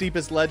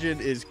 Steepest Legend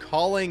is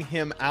calling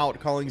him out,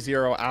 calling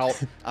 0 out.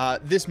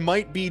 This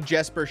might be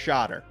Jesper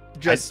Schotter.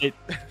 Just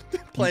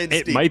playing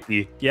It Steve. might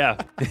be, yeah.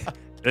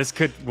 This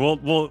could.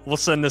 We'll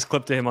send this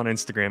clip to him on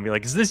Instagram. Be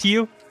like, is this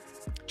you,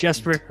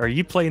 Jesper? Are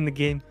you playing the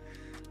game?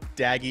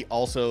 Daggy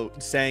also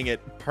saying it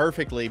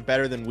perfectly,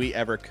 better than we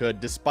ever could.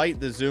 Despite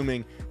the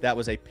zooming, that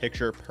was a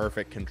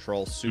picture-perfect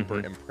control, super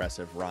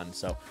impressive run.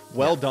 So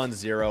well done,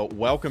 Zero.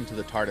 Welcome to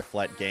the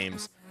Tartiflette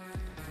games.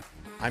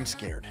 I'm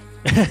scared.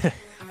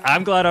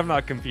 I'm glad I'm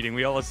not competing.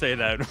 We always say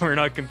that. We're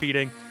not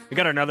competing. We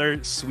got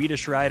another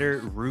Swedish rider,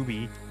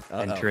 Ruby,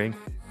 entering.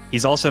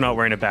 He's also not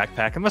wearing a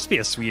backpack. It must be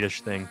a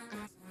Swedish thing.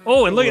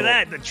 Oh, and look at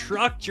that. The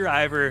truck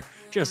driver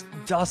just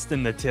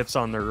dusting the tips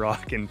on the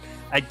rock. And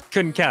I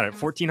couldn't count it.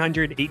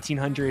 1,400,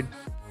 1,800,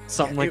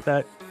 something like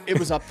that. It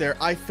was up there.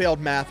 I failed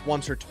math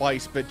once or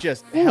twice, but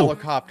just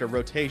helicopter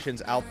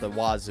rotations out the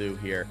wazoo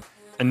here.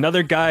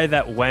 Another guy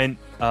that went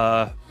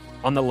on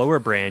the lower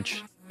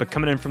branch, but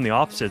coming in from the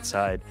opposite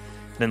side,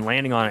 then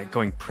landing on it,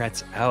 going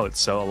pretz out.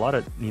 So a lot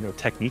of,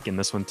 technique in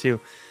this one too.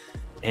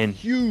 And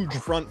huge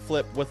front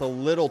flip with a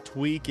little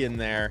tweak in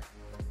there,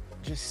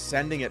 just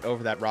sending it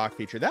over that rock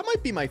feature. That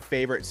might be my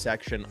favorite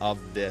section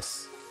of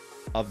this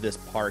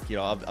park,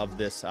 of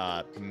this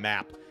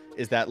map,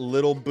 is that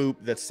little boop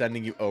that's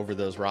sending you over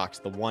those rocks.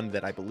 The one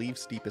that I believe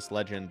Steepest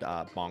Legend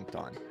bonked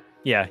on.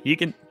 Yeah,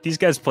 these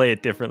guys play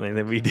it differently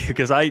than we do,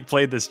 because I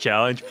played this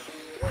challenge.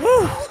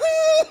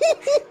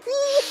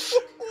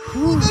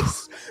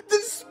 The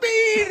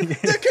speed,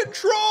 the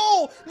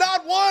control,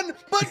 not one,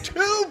 but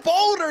 2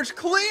 boulders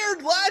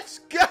cleared. Let's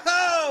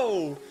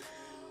go.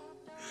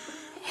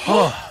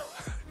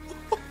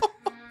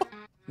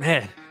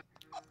 Man,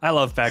 I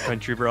love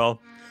Backcountry Brawl.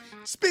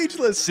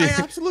 Speechless. I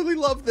absolutely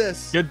love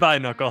this. Goodbye,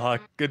 Knucklehawk.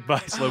 Goodbye,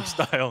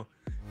 Slopestyle.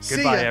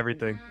 Goodbye,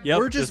 everything.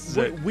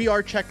 Yep, we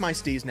are Check My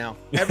Steez now.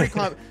 Every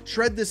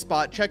shred this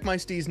spot, Check My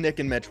Steez, Nick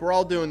and Mitch. We're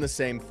all doing the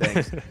same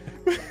things.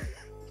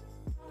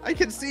 I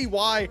can see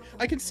why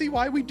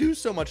we do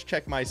so much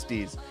Check My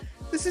Steez.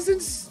 This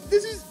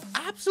is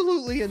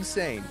absolutely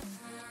insane.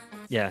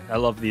 Yeah, I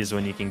love these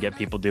when you can get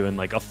people doing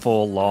like a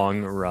full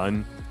long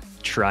run,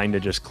 trying to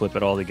just clip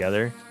it all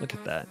together. Look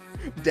at that.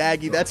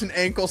 Daggy, that's an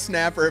ankle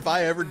snapper if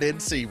I ever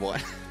did see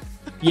one.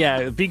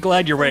 Yeah, be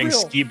glad you're wearing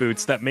ski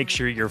boots that make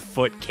sure your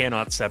foot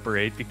cannot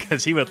separate,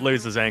 because he would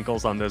lose his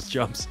ankles on those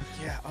jumps.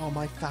 Yeah,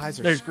 my thighs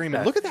are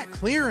screaming. Look at that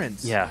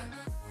clearance. Yeah.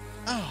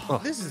 Oh,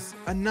 this is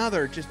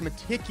another just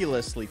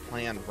meticulously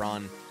planned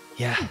run.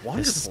 Yeah.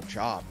 Wonderful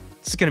job.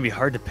 This is going to be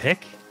hard to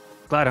pick.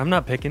 Glad I'm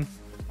not picking.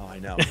 Oh, I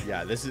know.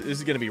 Yeah, this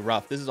is going to be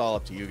rough. This is all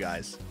up to you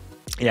guys.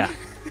 Yeah.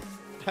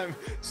 I'm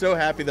so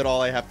happy that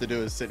all I have to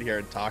do is sit here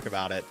and talk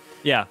about it.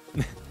 Yeah.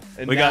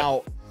 And we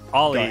now, got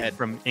Ollie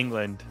from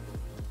England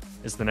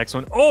is the next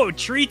one. Oh,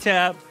 tree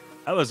tap.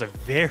 That was a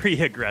very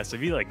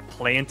aggressive. He like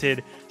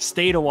planted,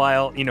 stayed a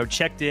while,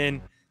 checked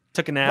in,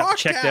 took a nap,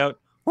 checked out.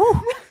 Woo!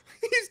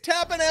 He's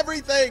tapping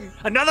everything.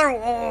 Another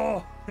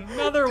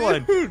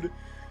one.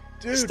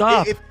 Dude,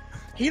 stop. If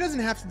he doesn't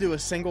have to do a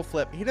single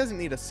flip, he doesn't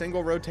need a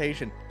single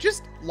rotation.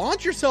 Just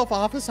launch yourself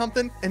off of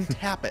something and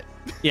tap it.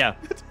 Yeah.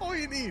 That's all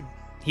you need.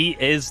 He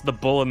is the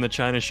bull in the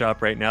china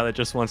shop right now that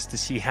just wants to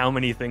see how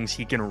many things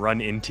he can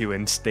run into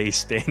and stay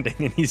standing,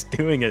 and he's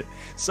doing it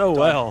so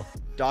well.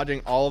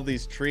 Dodging all of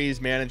these trees,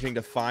 managing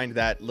to find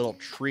that little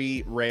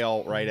tree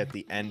rail right at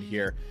the end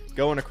here.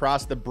 Going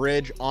across the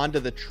bridge onto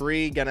the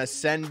tree, gonna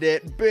send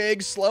it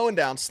big, slowing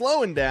down.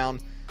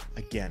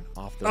 Again,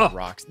 off those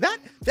rocks. That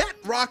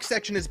rock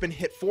section has been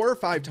hit 4 or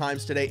 5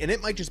 times today, and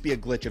it might just be a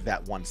glitch of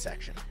that one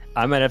section.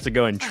 I might have to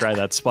go and try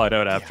that spot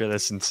out after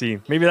this and see.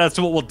 Maybe that's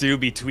what we'll do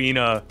between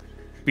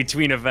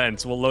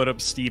events. We'll load up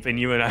Steep, and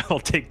you and I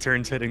will take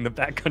turns hitting the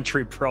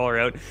Backcountry Brawler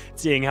out,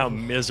 seeing how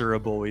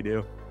miserable we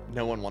do.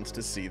 No one wants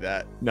to see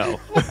that.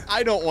 No.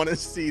 I don't want to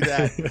see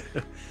that.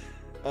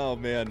 Oh,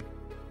 man.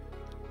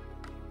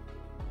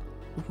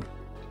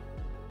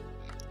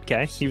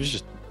 Okay, he was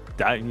just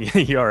dying.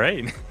 You all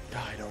right?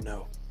 I don't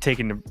know.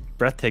 Taking the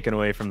breath taken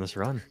away from this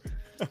run.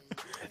 I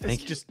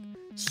think just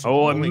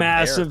a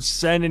massive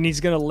send, and he's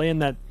gonna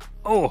land that.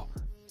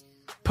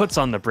 Puts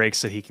on the brakes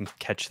so he can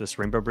catch this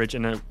rainbow bridge,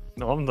 and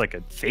like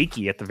a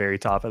fakie at the very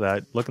top of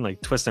that, looking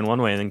like twisting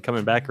one way and then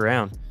coming back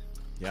around.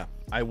 Yeah,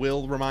 I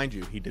will remind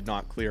you, he did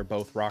not clear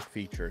both rock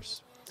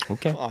features.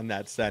 Okay. On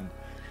that send.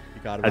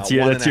 You got about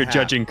that's your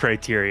judging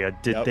criteria.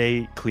 Did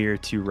they clear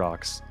 2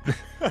 rocks?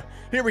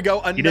 Here we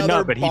go. Another He did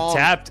not, but bomb. he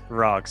tapped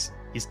rocks.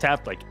 He's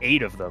tapped like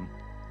 8 of them.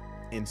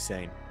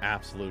 Insane.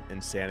 Absolute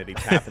insanity.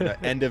 Tapping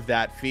the end of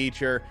that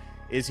feature.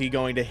 Is he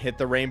going to hit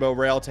the rainbow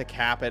rail to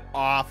cap it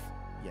off?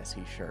 Yes,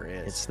 he sure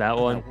is. It's that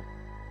one.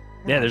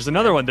 Yeah, there's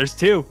another one. There's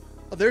 2.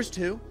 Oh, there's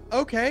 2.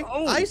 Okay.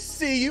 I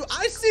see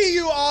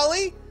you.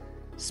 Ollie.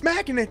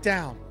 Smacking it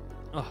down.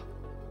 Oh,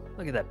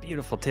 look at that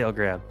beautiful tail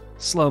grab.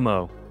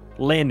 Slow-mo.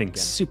 Landing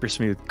super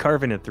smooth,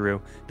 carving it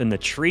through. Then the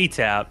tree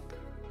tap.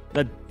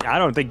 I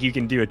don't think you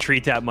can do a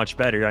tree tap much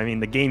better. I mean,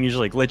 the game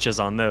usually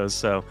glitches on those,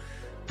 so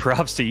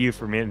props to you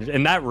for managing.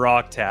 And that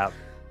rock tap.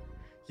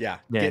 Yeah,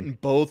 getting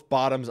both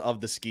bottoms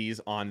of the skis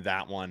on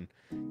that one.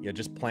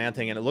 Just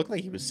planting, and it looked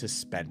like he was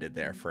suspended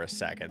there for a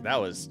second. That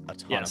was a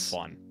ton of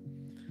fun.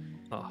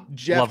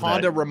 Jeff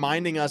Honda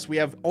reminding us we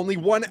have only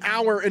 1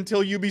 hour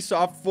until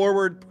Ubisoft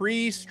Forward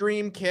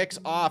pre-stream kicks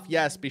off.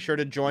 Yes, be sure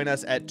to join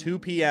us at 2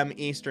 p.m.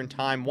 Eastern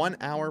Time, 1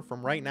 hour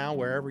from right now,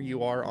 wherever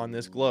you are on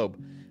this globe,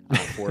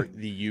 for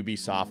the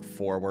Ubisoft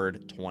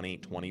Forward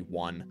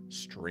 2021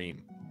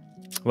 stream.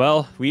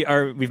 Well,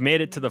 we've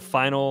made it to the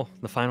final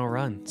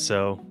run.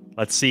 So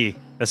let's see.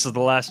 This is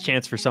the last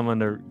chance for someone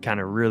to kind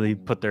of really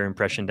put their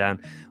impression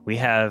down. We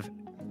have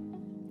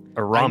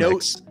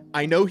Aramix.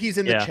 I know he's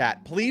in the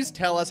chat. Please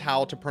tell us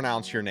how to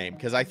pronounce your name,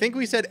 because I think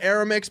we said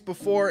Aramix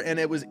before and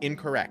it was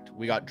incorrect.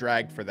 We got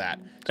dragged for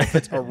that. So if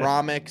it's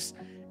Aramix,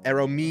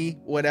 Aromi,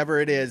 whatever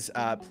it is,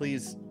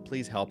 please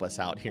help us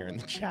out here in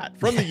the chat.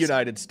 From the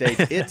United States,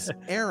 it's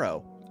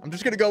Arrow. I'm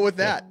just gonna go with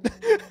that.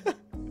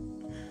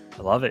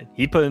 I love it.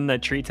 He put in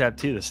that tree tab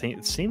too, the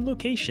same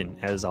location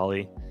as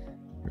Ollie.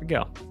 Here we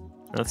go.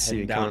 Let's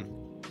see.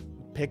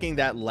 Picking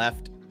that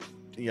left.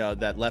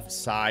 That left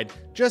side,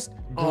 just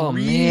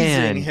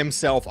greasing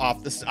himself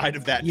off the side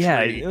of that tree.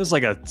 Yeah, it was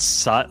like a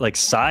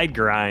side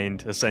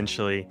grind,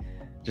 essentially.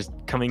 Just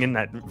coming in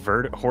that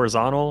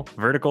horizontal,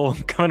 vertical,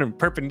 coming in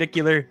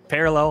perpendicular,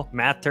 parallel,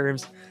 math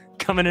terms,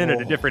 coming in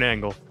at a different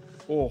angle.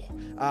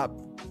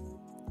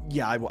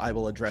 Yeah, I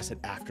will address it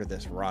after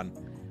this run.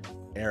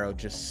 Arrow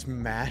just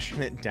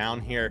smashing it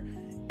down here.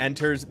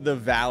 Enters the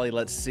valley.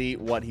 Let's see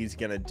what he's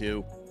going to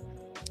do.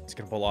 He's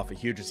going to pull off a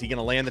huge. Is he going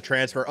to land the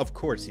transfer? Of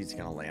course he's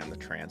going to land the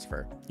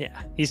transfer.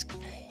 Yeah,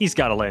 he's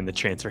got to land the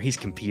transfer. He's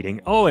competing.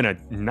 Oh, and a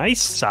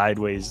nice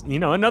sideways.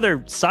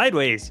 another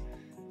sideways.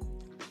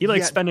 He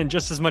likes spending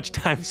just as much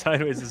time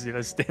sideways as he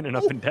does standing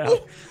up and down.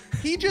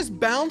 He just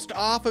bounced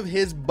off of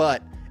his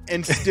butt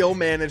and still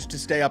managed to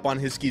stay up on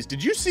his skis.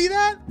 Did you see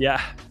that?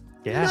 Yeah.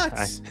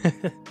 Nuts.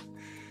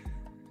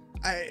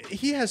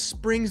 He has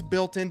springs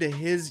built into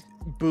his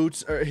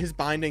boots or his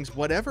bindings,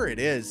 whatever it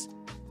is.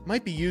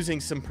 Might be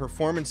using some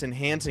performance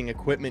enhancing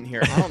equipment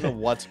here. I don't know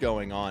what's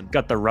going on.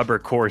 Got the rubber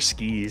core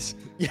skis.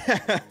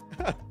 Yeah.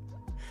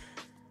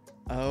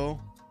 Oh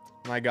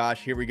my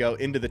gosh, here we go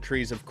into the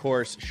trees, of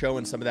course,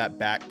 showing some of that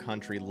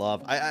backcountry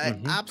love. I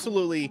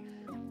absolutely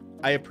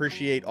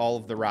appreciate all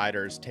of the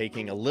riders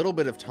taking a little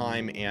bit of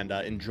time and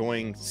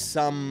enjoying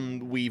some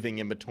weaving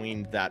in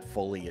between that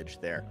foliage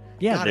there.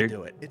 Yeah,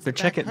 they're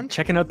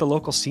checking out the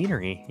local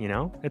scenery.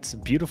 It's a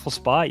beautiful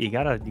spot. You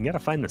gotta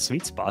find the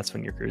sweet spots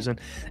when you're cruising.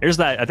 There's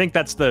that. I think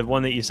that's the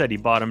one that you said he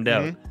bottomed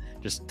out.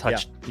 Just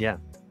touched. Yeah.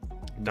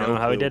 Don't know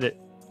how he did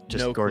it.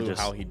 Just gorgeous.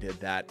 Clue how he did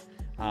that.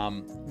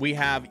 We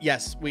have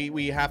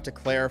to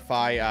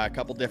clarify a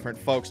couple different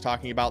folks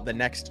talking about the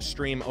next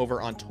stream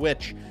over on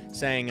Twitch,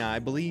 saying I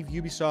believe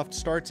Ubisoft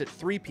starts at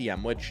 3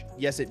 p.m., which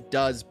yes it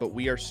does, but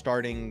we are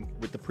starting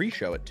with the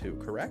pre-show at 2,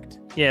 correct?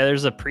 Yeah,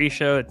 there's a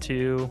pre-show at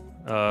 2,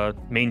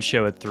 main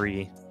show at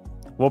 3.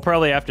 We'll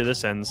probably, after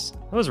this ends,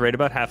 it was right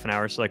about half an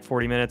hour, so like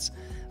 40 minutes,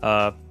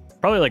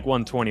 probably like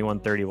 1:20,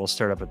 1:30 we'll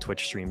start up a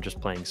Twitch stream just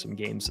playing some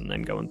games and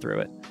then going through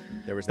it.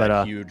 There was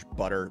that huge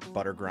butter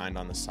grind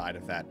on the side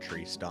of that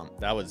tree stump.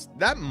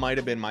 That might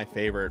have been my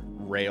favorite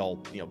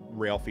rail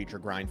feature,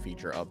 grind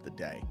feature of the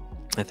day.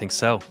 I think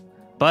so.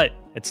 But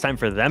it's time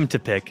for them to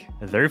pick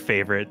their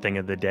favorite thing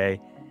of the day.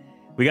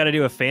 We got to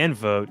do a fan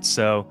vote.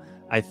 So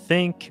I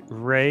think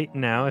right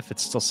now, if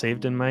it's still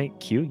saved in my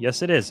queue,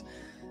 yes, it is.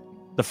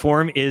 The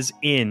form is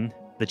in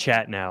the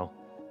chat now.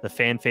 The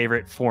fan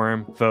favorite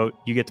forum vote.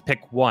 You get to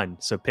pick one.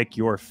 So pick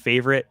your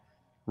favorite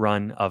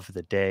run of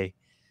the day.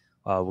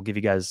 We'll give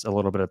you guys a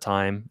little bit of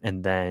time,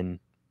 and then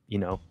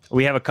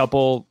we have a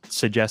couple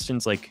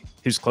suggestions, like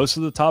who's close to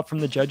the top from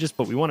the judges,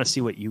 but we want to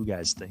see what you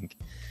guys think.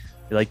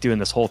 We like doing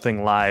this whole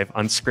thing live,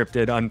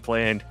 unscripted,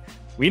 unplanned.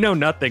 We know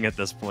nothing at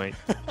this point,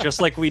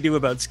 just like we do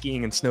about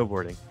skiing and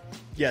snowboarding.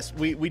 Yes,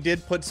 we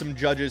did put some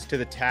judges to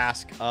the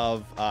task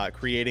of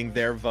creating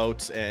their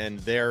votes and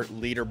their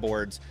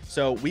leaderboards,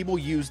 so we will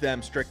use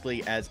them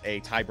strictly as a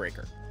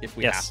tiebreaker if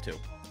we have to.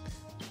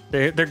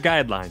 They're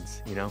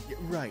guidelines,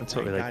 Right. That's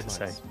what we like to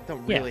say.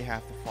 Don't really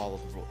have to follow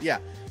the rules. Yeah.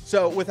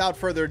 So without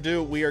further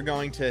ado, we are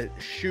going to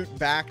shoot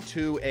back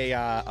to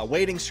a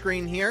waiting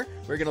screen here.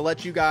 We're going to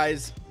let you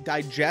guys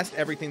digest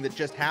everything that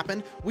just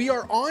happened. We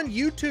are on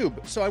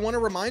YouTube, so I want to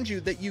remind you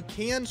that you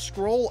can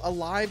scroll a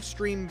live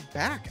stream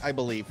back, I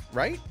believe,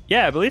 right?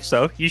 Yeah, I believe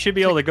so. You should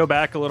be able to go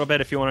back a little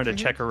bit if you wanted to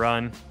check a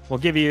run. We'll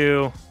give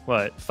you,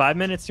 5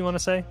 minutes, you want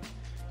to say?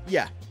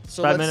 Yeah.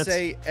 So let's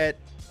say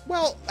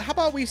how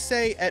about we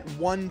say at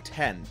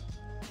 1:10?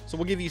 So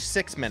we'll give you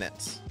 6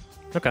 minutes.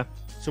 Okay.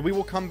 So we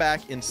will come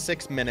back in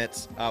 6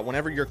 minutes.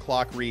 Whenever your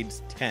clock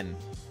reads 10,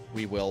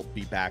 we will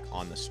be back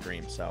on the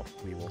stream. So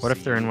we will. What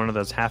if they're in one of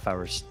those half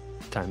hours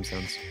time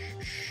zones?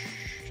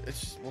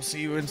 We'll see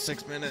you in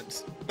 6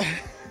 minutes.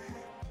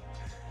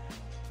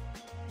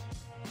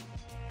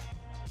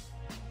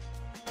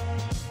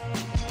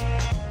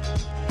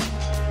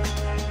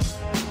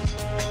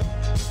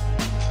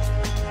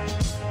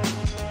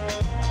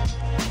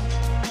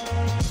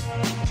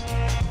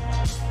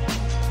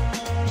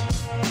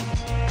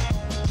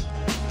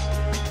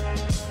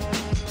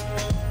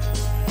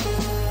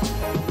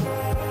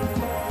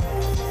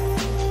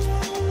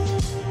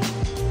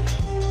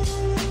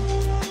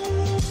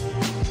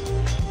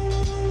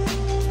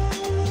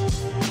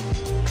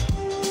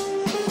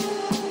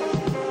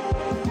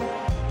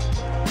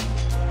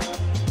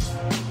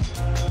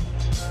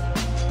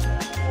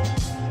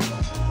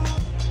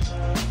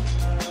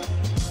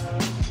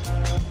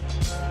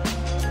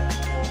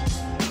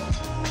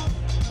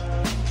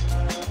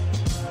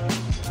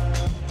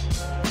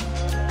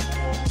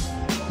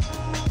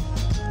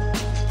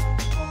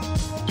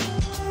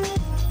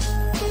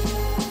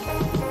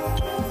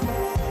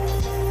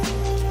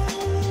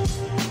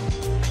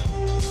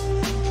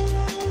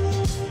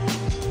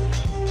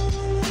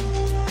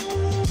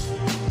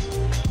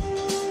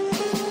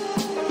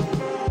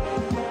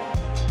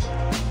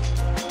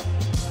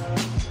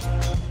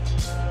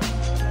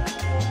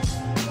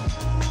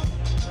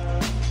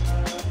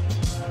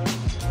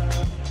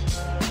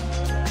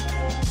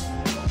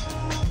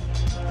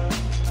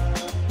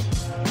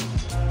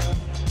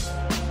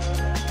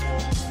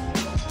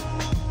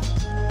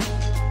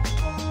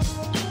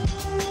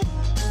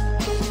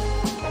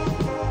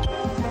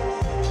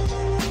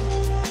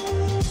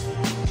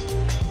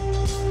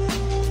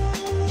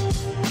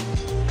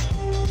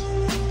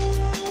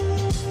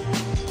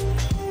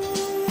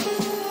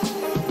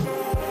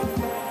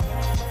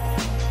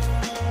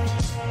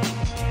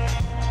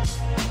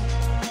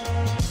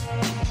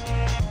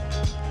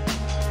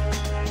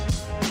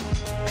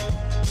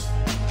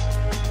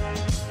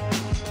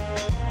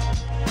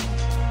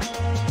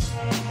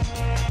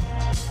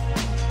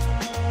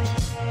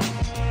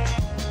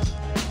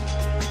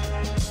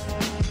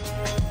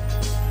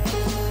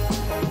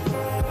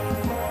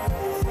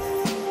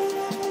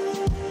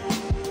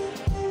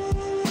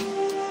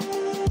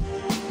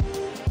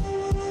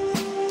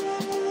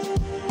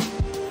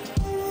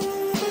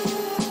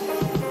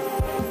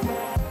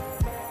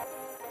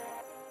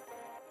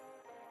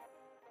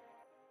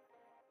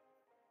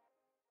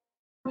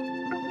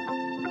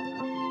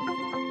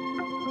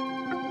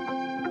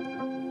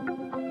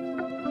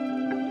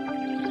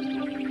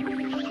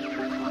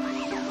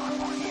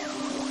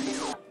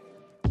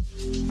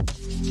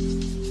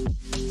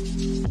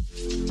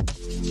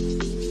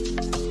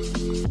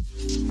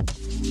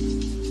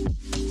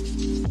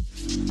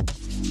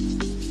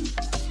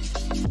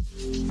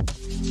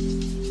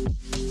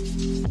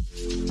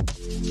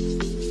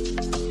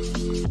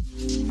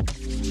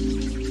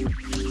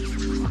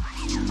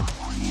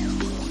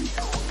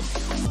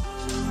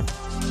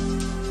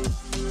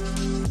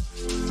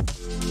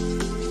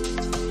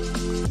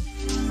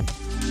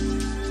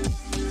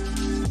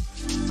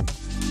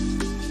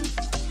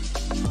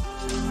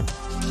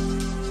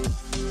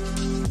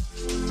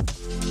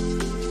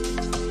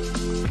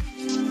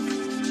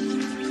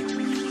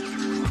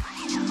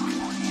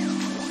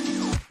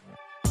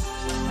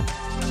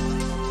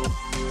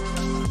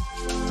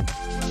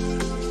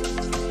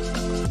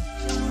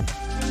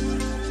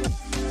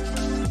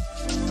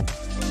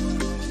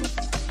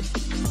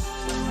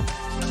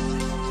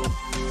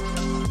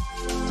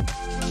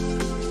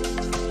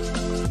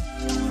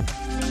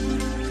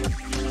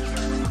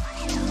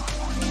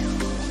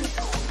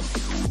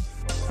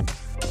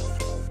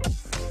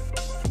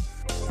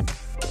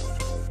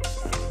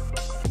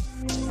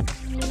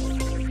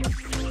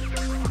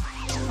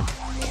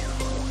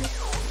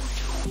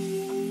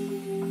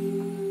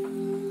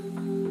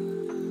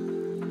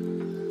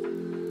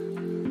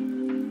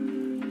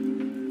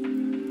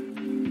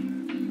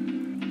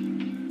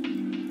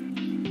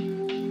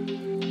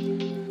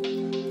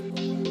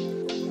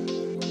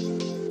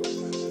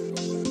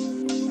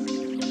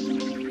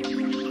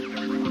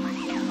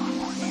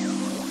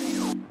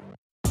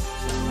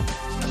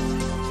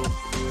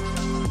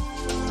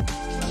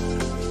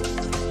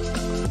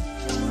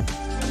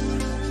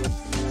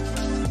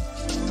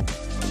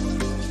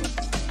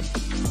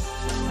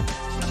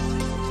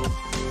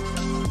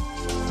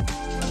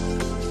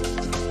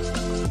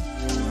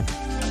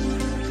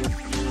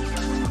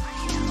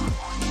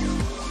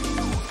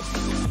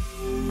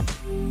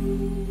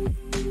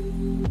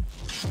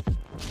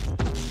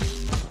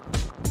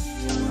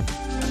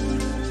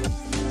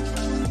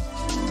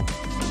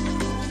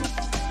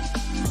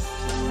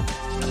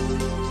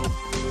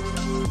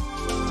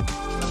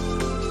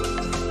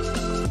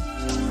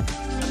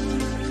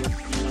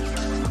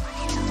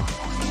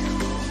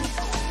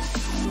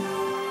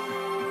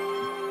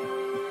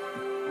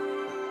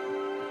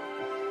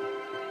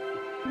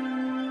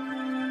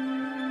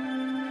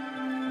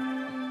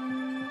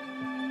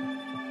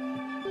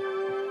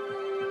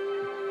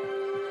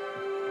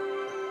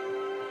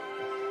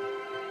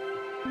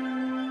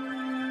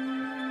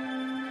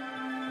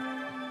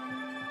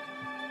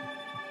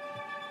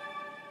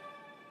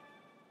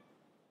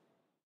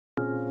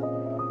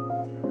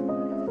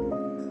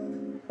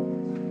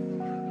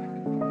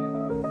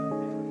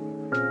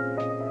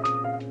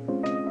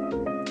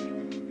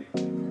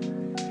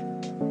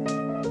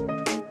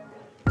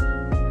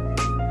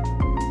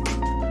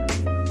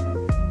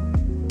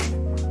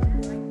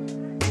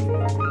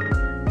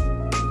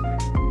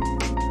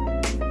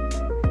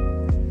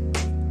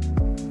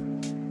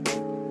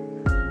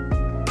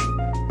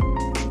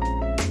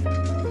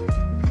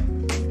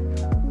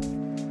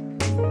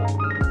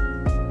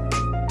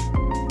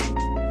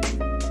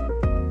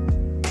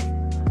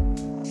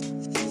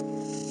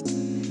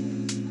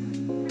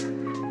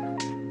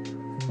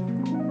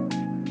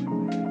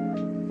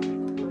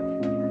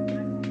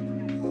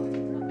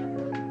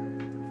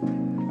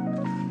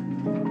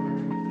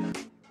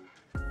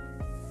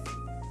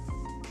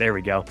 There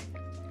we go.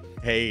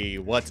 Hey,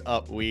 what's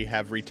up? We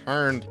have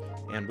returned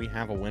and we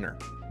have a winner.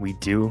 We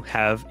do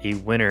have a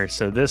winner.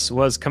 So this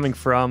was coming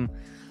from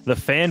the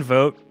fan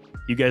vote.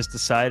 You guys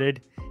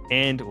decided,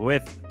 and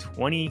with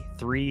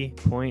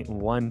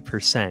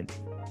 23.1%,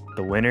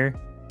 the winner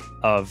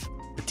of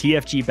the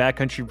TFG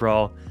Backcountry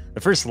Brawl,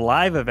 the first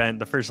live event,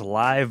 the first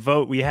live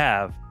vote we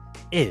have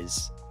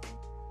is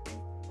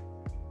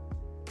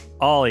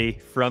Ollie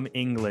from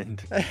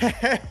England.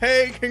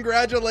 Hey,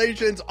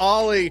 congratulations,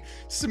 Ollie,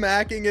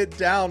 smacking it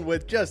down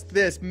with just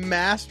this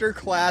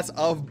masterclass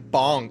of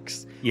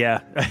bonks.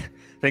 Yeah, I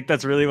think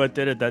that's really what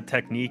did it. That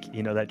technique,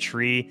 you know, that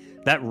tree,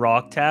 that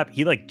rock tap,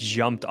 he like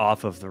jumped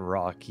off of the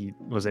rock. He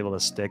was able to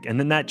stick. And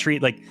then that tree,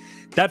 like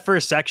that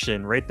first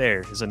section right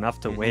there is enough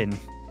to win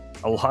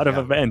a lot of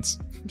events.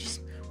 Just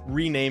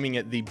renaming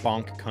it the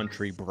Bonk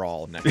Country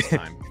Brawl next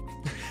time.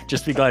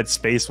 Just be glad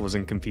Space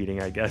wasn't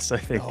competing, I guess. I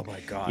think, oh my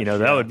God, you know,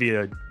 that would be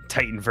a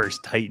Titan versus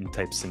Titan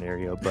type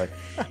scenario. But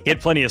he had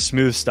plenty of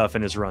smooth stuff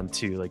in his run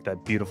too, like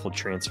that beautiful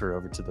transfer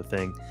over to the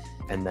thing.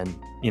 And then,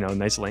 you know,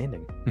 nice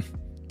landing.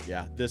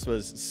 Yeah, this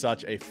was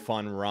such a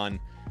fun run,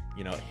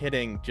 you know,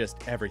 hitting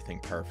just everything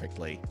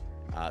perfectly,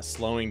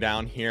 slowing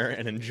down here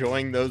and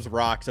enjoying those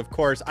rocks. Of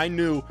course, I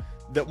knew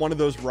that one of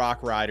those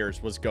rock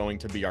riders was going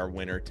to be our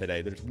winner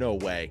today. There's no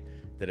way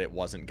that it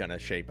wasn't going to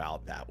shape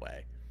out that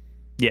way.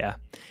 Yeah,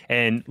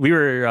 and we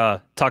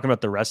were talking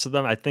about the rest of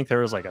them. I think there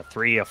was like a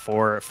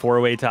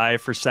 4-way tie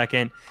for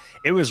second.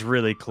 It was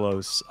really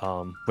close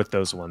with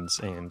those ones,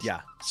 and yeah,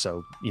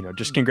 so you know,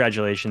 just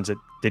congratulations. It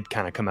did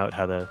kind of come out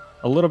a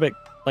little bit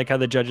like how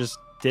the judges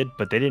did,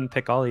 but they didn't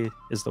pick Ollie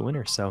as the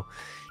winner. So,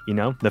 you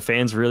know, the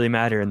fans really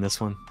matter in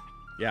this one.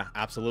 Yeah,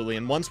 absolutely.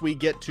 And once we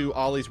get to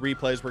Ollie's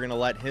replays, we're gonna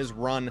let his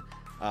run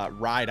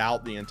ride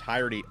out the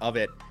entirety of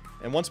it.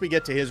 And once we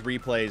get to his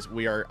replays,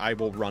 I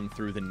will run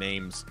through the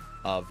names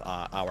of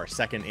our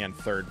second and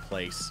third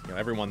place, you know,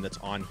 everyone that's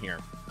on here.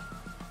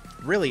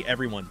 Really,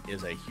 everyone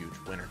is a huge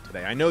winner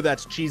today. I know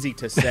that's cheesy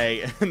to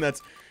say, and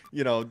that's,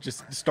 you know,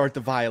 just start the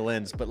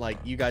violins, but like,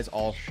 you guys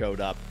all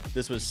showed up.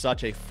 This was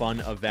such a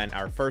fun event,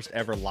 our first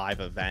ever live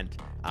event.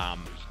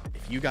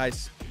 If you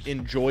guys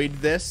enjoyed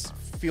this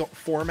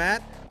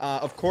format,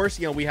 of course,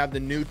 you know, we have the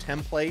new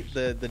template,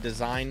 the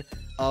design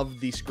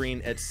of the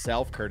screen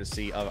itself,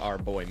 courtesy of our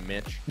boy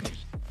Mitch.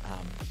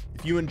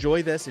 If you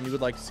enjoy this and you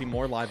would like to see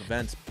more live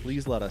events,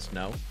 please let us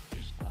know,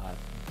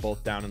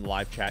 both down in the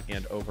live chat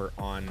and over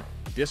on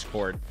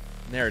Discord.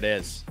 And there it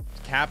is,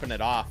 capping it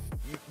off.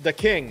 The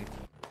king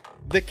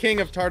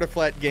of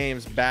Tartiflette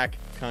Games,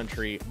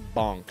 Backcountry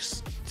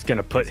Bonks. He's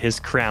gonna put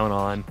his crown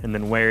on and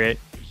then wear it.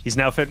 He's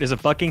now fit. Is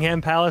it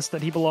Buckingham Palace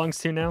that he belongs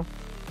to now?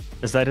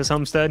 Is that his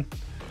homestead?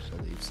 I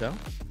believe so.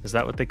 Is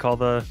that what they call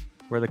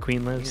where the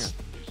queen lives?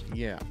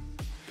 Yeah.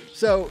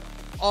 So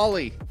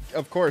Ollie,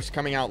 of course,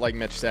 coming out, like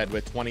Mitch said,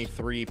 with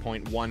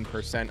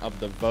 23.1% of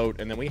the vote.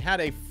 And then we had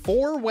a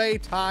 4-way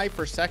tie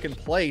for second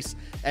place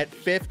at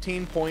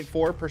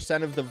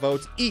 15.4% of the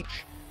votes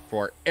each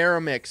for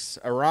Aramix,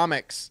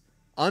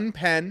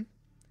 Unpen,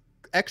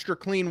 Extra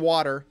Clean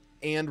Water,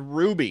 and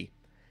Ruby.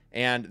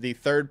 And the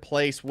third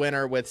place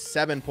winner with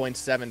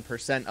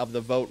 7.7% of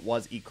the vote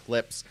was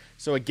Eclipse.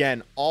 So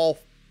again, all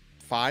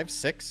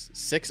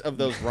six of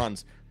those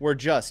runs were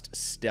just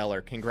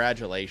stellar.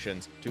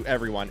 Congratulations to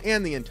everyone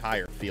and the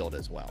entire field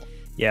as well.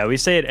 Yeah, we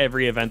say it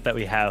every event that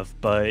we have,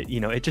 but you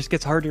know, it just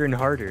gets harder and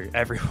harder.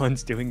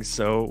 Everyone's doing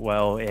so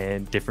well,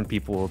 and different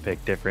people will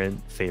pick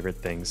different favorite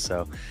things.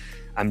 So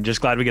I'm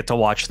just glad we get to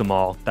watch them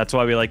all. That's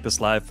why we like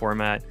this live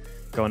format.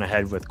 Going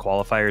ahead with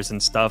qualifiers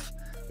and stuff,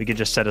 we could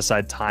just set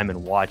aside time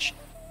and watch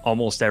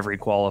almost every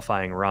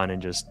qualifying run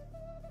and just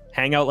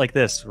hang out like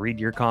this, read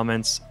your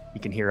comments. You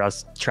can hear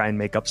us try and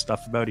make up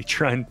stuff about each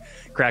run,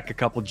 crack a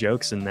couple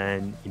jokes, and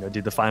then, you know,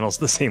 do the finals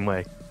the same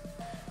way.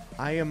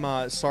 I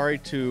am sorry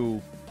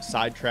to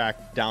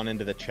sidetrack down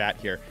into the chat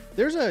here.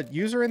 There's a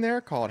user in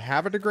there called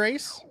Havre de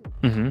Grace.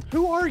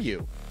 Who are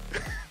you?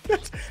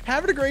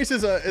 Havre de Grace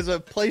is a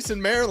place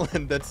in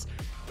Maryland that's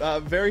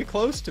very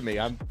close to me.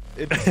 I'm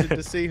interested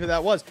to see who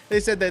that was. They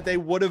said that they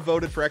would have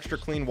voted for extra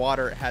clean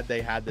water had they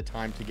had the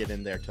time to get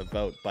in there to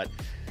vote, but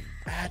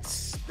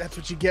that's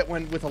what you get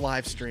with a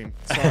live stream.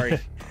 Sorry.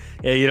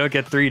 Yeah, you don't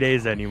get 3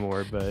 days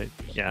anymore, but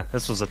yeah,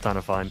 this was a ton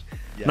of fun.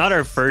 Yes. Not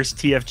our first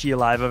TFG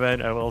live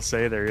event, I will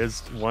say. There is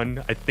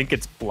one, I think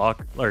it's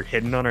blocked or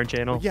hidden on our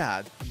channel.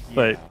 Yeah.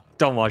 But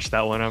don't watch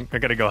that one. I'm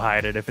gonna go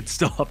hide it if it's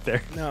still up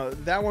there. No,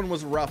 that one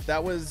was rough.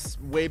 That was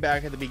way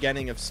back at the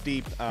beginning of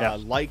Steep,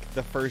 like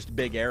the first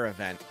Big Air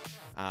event.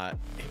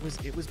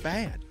 It was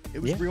bad. It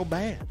was real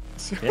bad.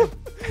 So,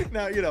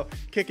 now, you know,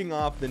 kicking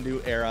off the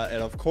new era,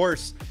 and of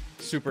course,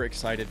 super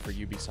excited for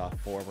Ubisoft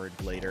Forward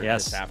later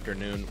this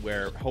afternoon,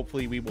 where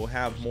hopefully we will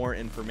have more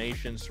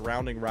information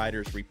surrounding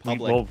Riders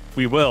Republic. Well,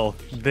 we will.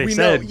 We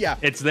said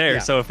it's there,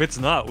 so if it's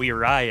not, we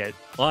riot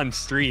on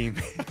stream.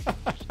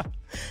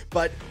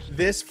 But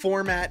this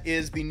format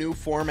is the new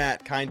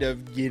format, kind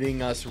of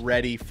getting us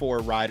ready for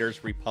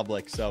Riders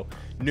Republic. So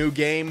new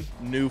game,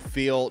 new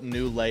feel,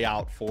 new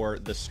layout for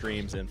the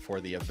streams and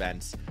for the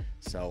events.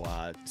 So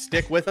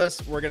stick with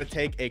us. We're going to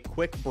take a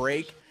quick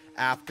break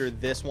after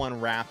this one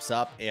wraps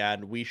up,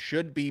 and we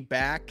should be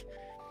back.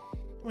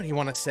 What do you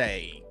want to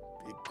say?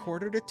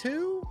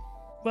 1:45?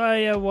 Well,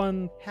 yeah,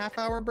 1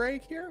 half-hour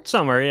break here?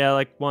 Somewhere, yeah,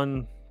 like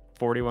 1:40,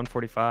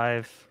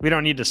 1:45. We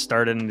don't need to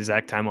start at an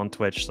exact time on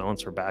Twitch, so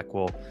once we're back,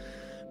 we'll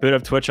boot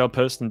up Twitch. I'll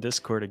post in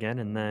Discord again,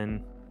 and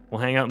then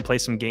we'll hang out and play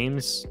some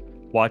games,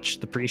 watch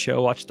the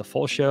pre-show, watch the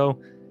full show.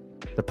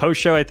 The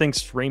post-show, I think,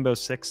 is Rainbow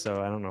Six,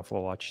 so I don't know if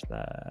we'll watch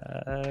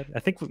that. I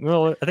think we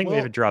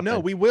have a drop. No,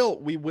 we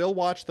will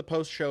watch the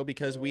post-show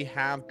because we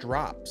have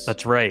drops.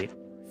 That's right.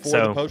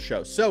 For the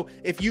post-show. So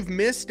if you've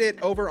missed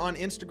it over on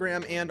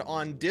Instagram and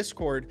on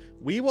Discord,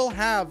 we will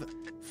have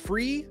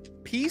free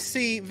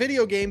PC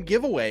video game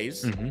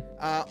giveaways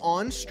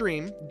on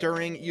stream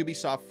during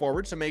Ubisoft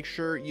Forward. So make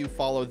sure you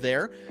follow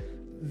there.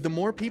 The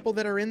more people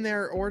that are in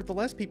there, or the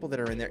less people that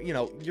are in there, you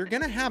know, you're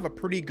going to have a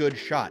pretty good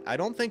shot. I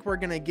don't think we're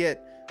going to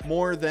get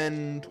more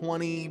than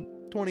 20,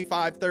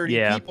 25,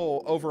 30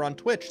 people over on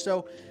Twitch.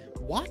 So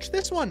watch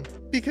this one,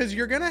 because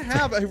you're going to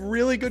have a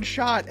really good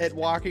shot at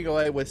walking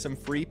away with some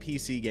free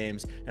PC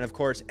games. And of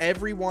course,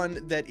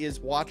 everyone that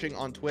is watching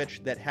on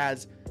Twitch that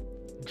has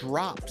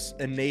drops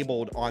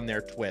enabled on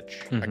their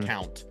Twitch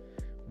account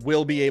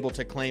will be able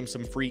to claim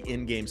some free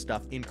in-game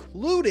stuff,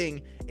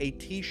 including a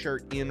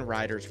t-shirt in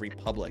Riders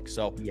Republic.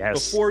 So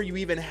before you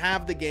even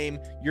have the game,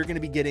 you're going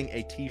to be getting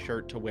a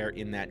t-shirt to wear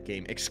in that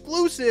game,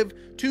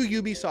 exclusive to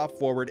Ubisoft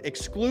Forward,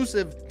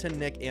 exclusive to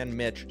Nick and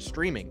Mitch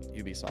streaming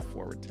Ubisoft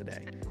Forward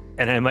today.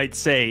 And I might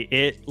say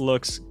it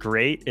looks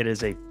great. It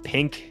is a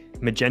pink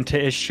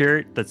magenta-ish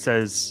shirt that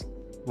says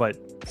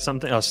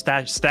something. Oh,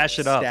 stash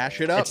it up.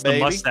 Stash it up, it's baby.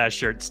 The mustache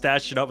shirt.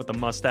 Stash it up with the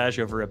mustache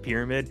over a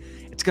pyramid.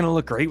 It's gonna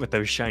look great with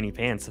those shiny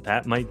pants.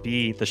 That might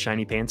be the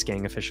Shiny Pants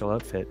Gang official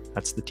outfit.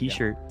 That's the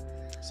t-shirt.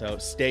 So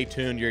stay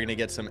tuned. You're gonna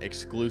get some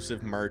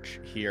exclusive merch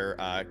here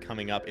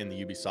coming up in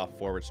the Ubisoft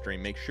Forward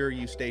stream. Make sure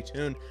you stay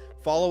tuned.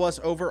 Follow us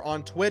over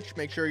on Twitch.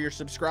 Make sure you're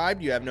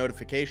subscribed. You have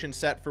notifications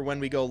set for when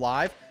we go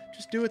live.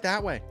 Just do it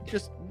that way.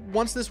 Just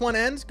once this one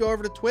ends, go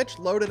over to Twitch,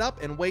 load it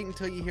up, and wait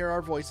until you hear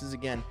our voices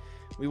again.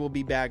 We will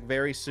be back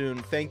very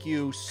soon. Thank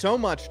you so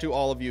much to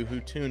all of you who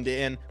tuned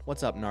in.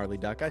 What's up, Gnarly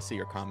Duck? I see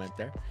your comment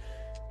there.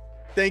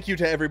 Thank you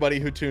to everybody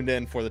who tuned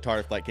in for the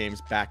Tartiflette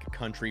Games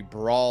Backcountry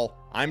Brawl.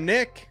 I'm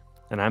Nick.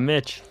 And I'm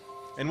Mitch.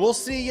 And we'll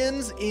see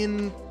yins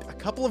in a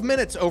couple of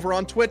minutes over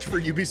on Twitch for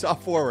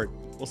Ubisoft Forward.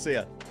 We'll see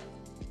ya.